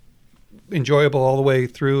enjoyable all the way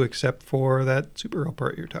through except for that Supergirl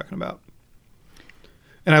part you're talking about.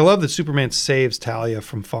 And I love that Superman saves Talia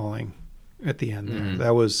from falling at the end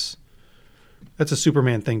there. That's a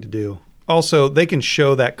Superman thing to do. Also, they can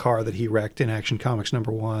show that car that he wrecked in Action Comics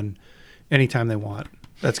 #1 anytime they want.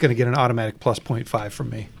 That's going to get an automatic plus 0.5 from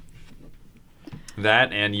me.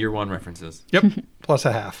 That and year one references. Yep, plus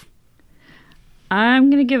a half. I'm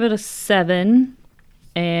gonna give it a 7,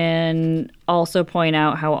 and also point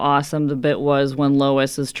out how awesome the bit was when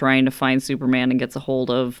Lois is trying to find Superman and gets a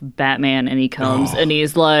hold of Batman, and he comes and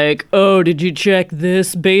he's like, "Oh, did you check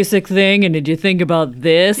this basic thing? And did you think about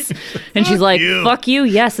this?" And she's like, "Fuck you.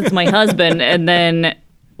 Yes, it's my husband." And then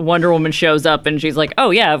Wonder Woman shows up and she's like, "Oh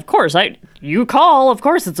yeah, of course. You call. Of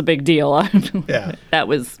course, it's a big deal." Yeah. That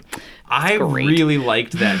was. I great. really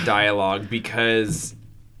liked that dialogue because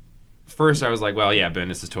first I was like, well, yeah,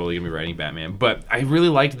 Bendis is totally going to be writing Batman. But I really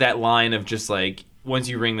liked that line of just like, once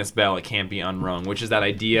you ring this bell, it can't be unrung, which is that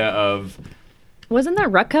idea of, Wasn't that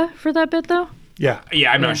Rucka for that bit though? Yeah.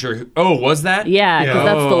 yeah, I'm not sure. Oh, was that? Yeah, because Yeah.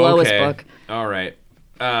 that's the Lois okay. book. All right.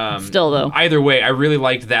 Still though. Either way, I really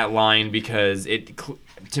liked that line because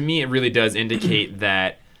to me, it really does indicate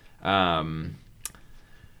that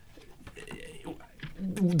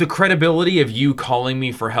the credibility of you calling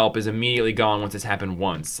me for help is immediately gone once it's happened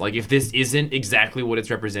once. Like, if this isn't exactly what it's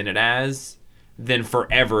represented as, then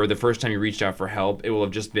forever, the first time you reached out for help, it will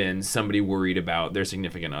have just been somebody worried about their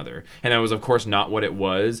significant other. And that was, of course, not what it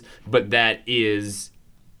was, but that is,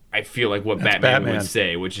 I feel like, what Batman Batman. would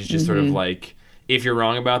say, which is just sort of like, if you're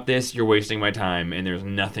wrong about this, you're wasting my time, and there's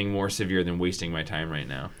nothing more severe than wasting my time right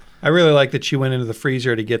now. I really like that she went into the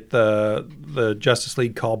freezer to get the Justice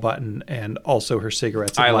League call button and also her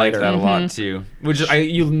cigarettes and I like lighter. that a lot, too. Which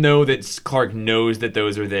you know that Clark knows that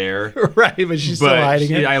those are there. Right, but she's still But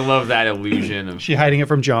hiding it. I love that illusion of. She hiding it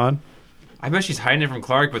from John. I bet she's hiding it from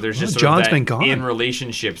Clark, but there's just sort John's of that been gone. in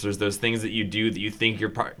relationships. There's those things that you do that you think your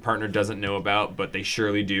partner doesn't know about, but they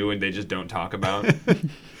surely do, and they just don't talk about.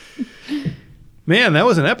 Mr. Man, that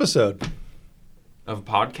was an episode. Of a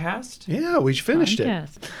podcast? Yeah, we finished it.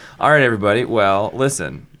 Yes. All right, everybody. Well,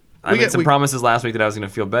 listen. I made some we- promises last week that I was going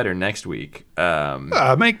to feel better next week.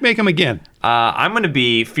 Make them again. I'm going to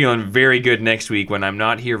be feeling very good next week when I'm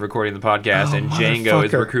not here recording the podcast and Django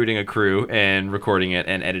is motherfucker. recruiting a crew and recording it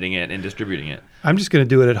and editing it and distributing it. I'm just going to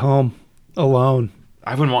do it at home alone.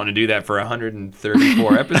 I wouldn't want to do that for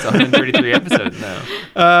 134 episodes, 133 episodes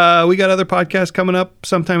now. We got other podcasts coming up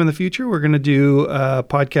sometime in the future. We're going to do a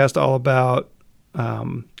podcast all about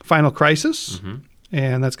Final Crisis,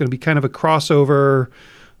 and that's going to be kind of a crossover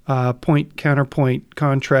point, counterpoint,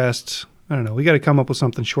 contrast. I don't know. We got to come up with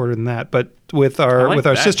something shorter than that. But with our like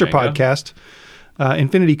that, sister Django. podcast,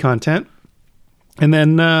 Infinity Content. And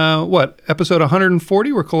then episode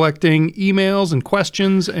 140, we're collecting emails and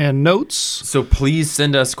questions and notes. So please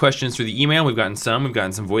send us questions through the email. We've gotten some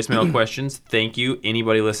voicemail questions. Thank you.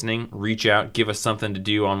 Anybody listening, reach out, give us something to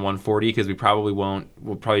do on 140 because we'll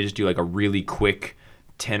probably just do like a really quick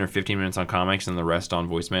 10 or 15 minutes on comics and the rest on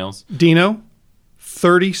voicemails. Dino,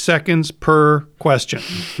 30 seconds per question.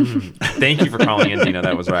 Thank you for calling in, Dino.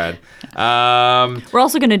 That was rad. We're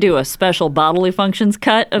also going to do a special bodily functions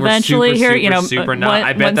cut eventually here. Super not.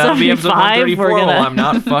 I bet that'll be episode 134. Well, I'm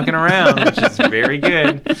not fucking around, which is very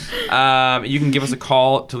good. You can give us a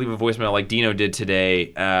call to leave a voicemail like Dino did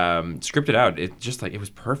today. Script it out. It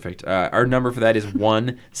was perfect. Our number for that is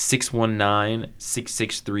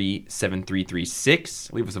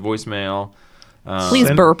 1-619-663-7336. Leave us a voicemail. Please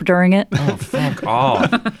burp during it. Oh, fuck off.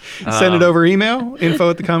 Send it over email,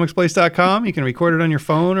 info@thecomicsplace.com. You can record it on your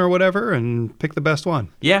phone or whatever and pick the best one.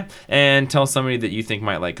 Yeah, and tell somebody that you think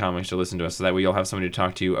might like comics to listen to us so that way you'll have somebody to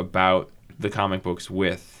talk to you about the comic books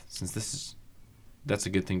with, since that's a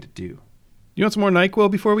good thing to do. You want some more NyQuil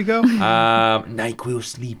before we go? NyQuil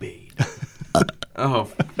Sleep Aid. Oh,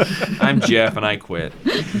 I'm Jeff and I quit.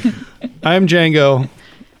 I'm Django.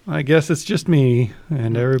 I guess it's just me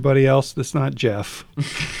and everybody else that's not Jeff.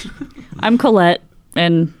 I'm Colette,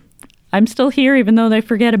 and I'm still here even though they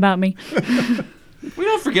forget about me. We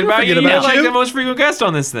don't forget about you. forget You're about like you. the most frequent guest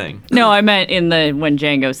on this thing. No, I meant when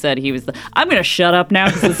Django said he was I'm going to shut up now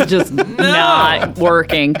because it's just not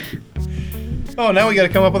working. Oh, now we got to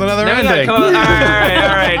come up with another Now we gotta ending. come up- all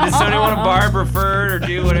right. Does somebody want to bar preferred or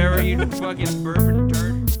do whatever you fucking burp?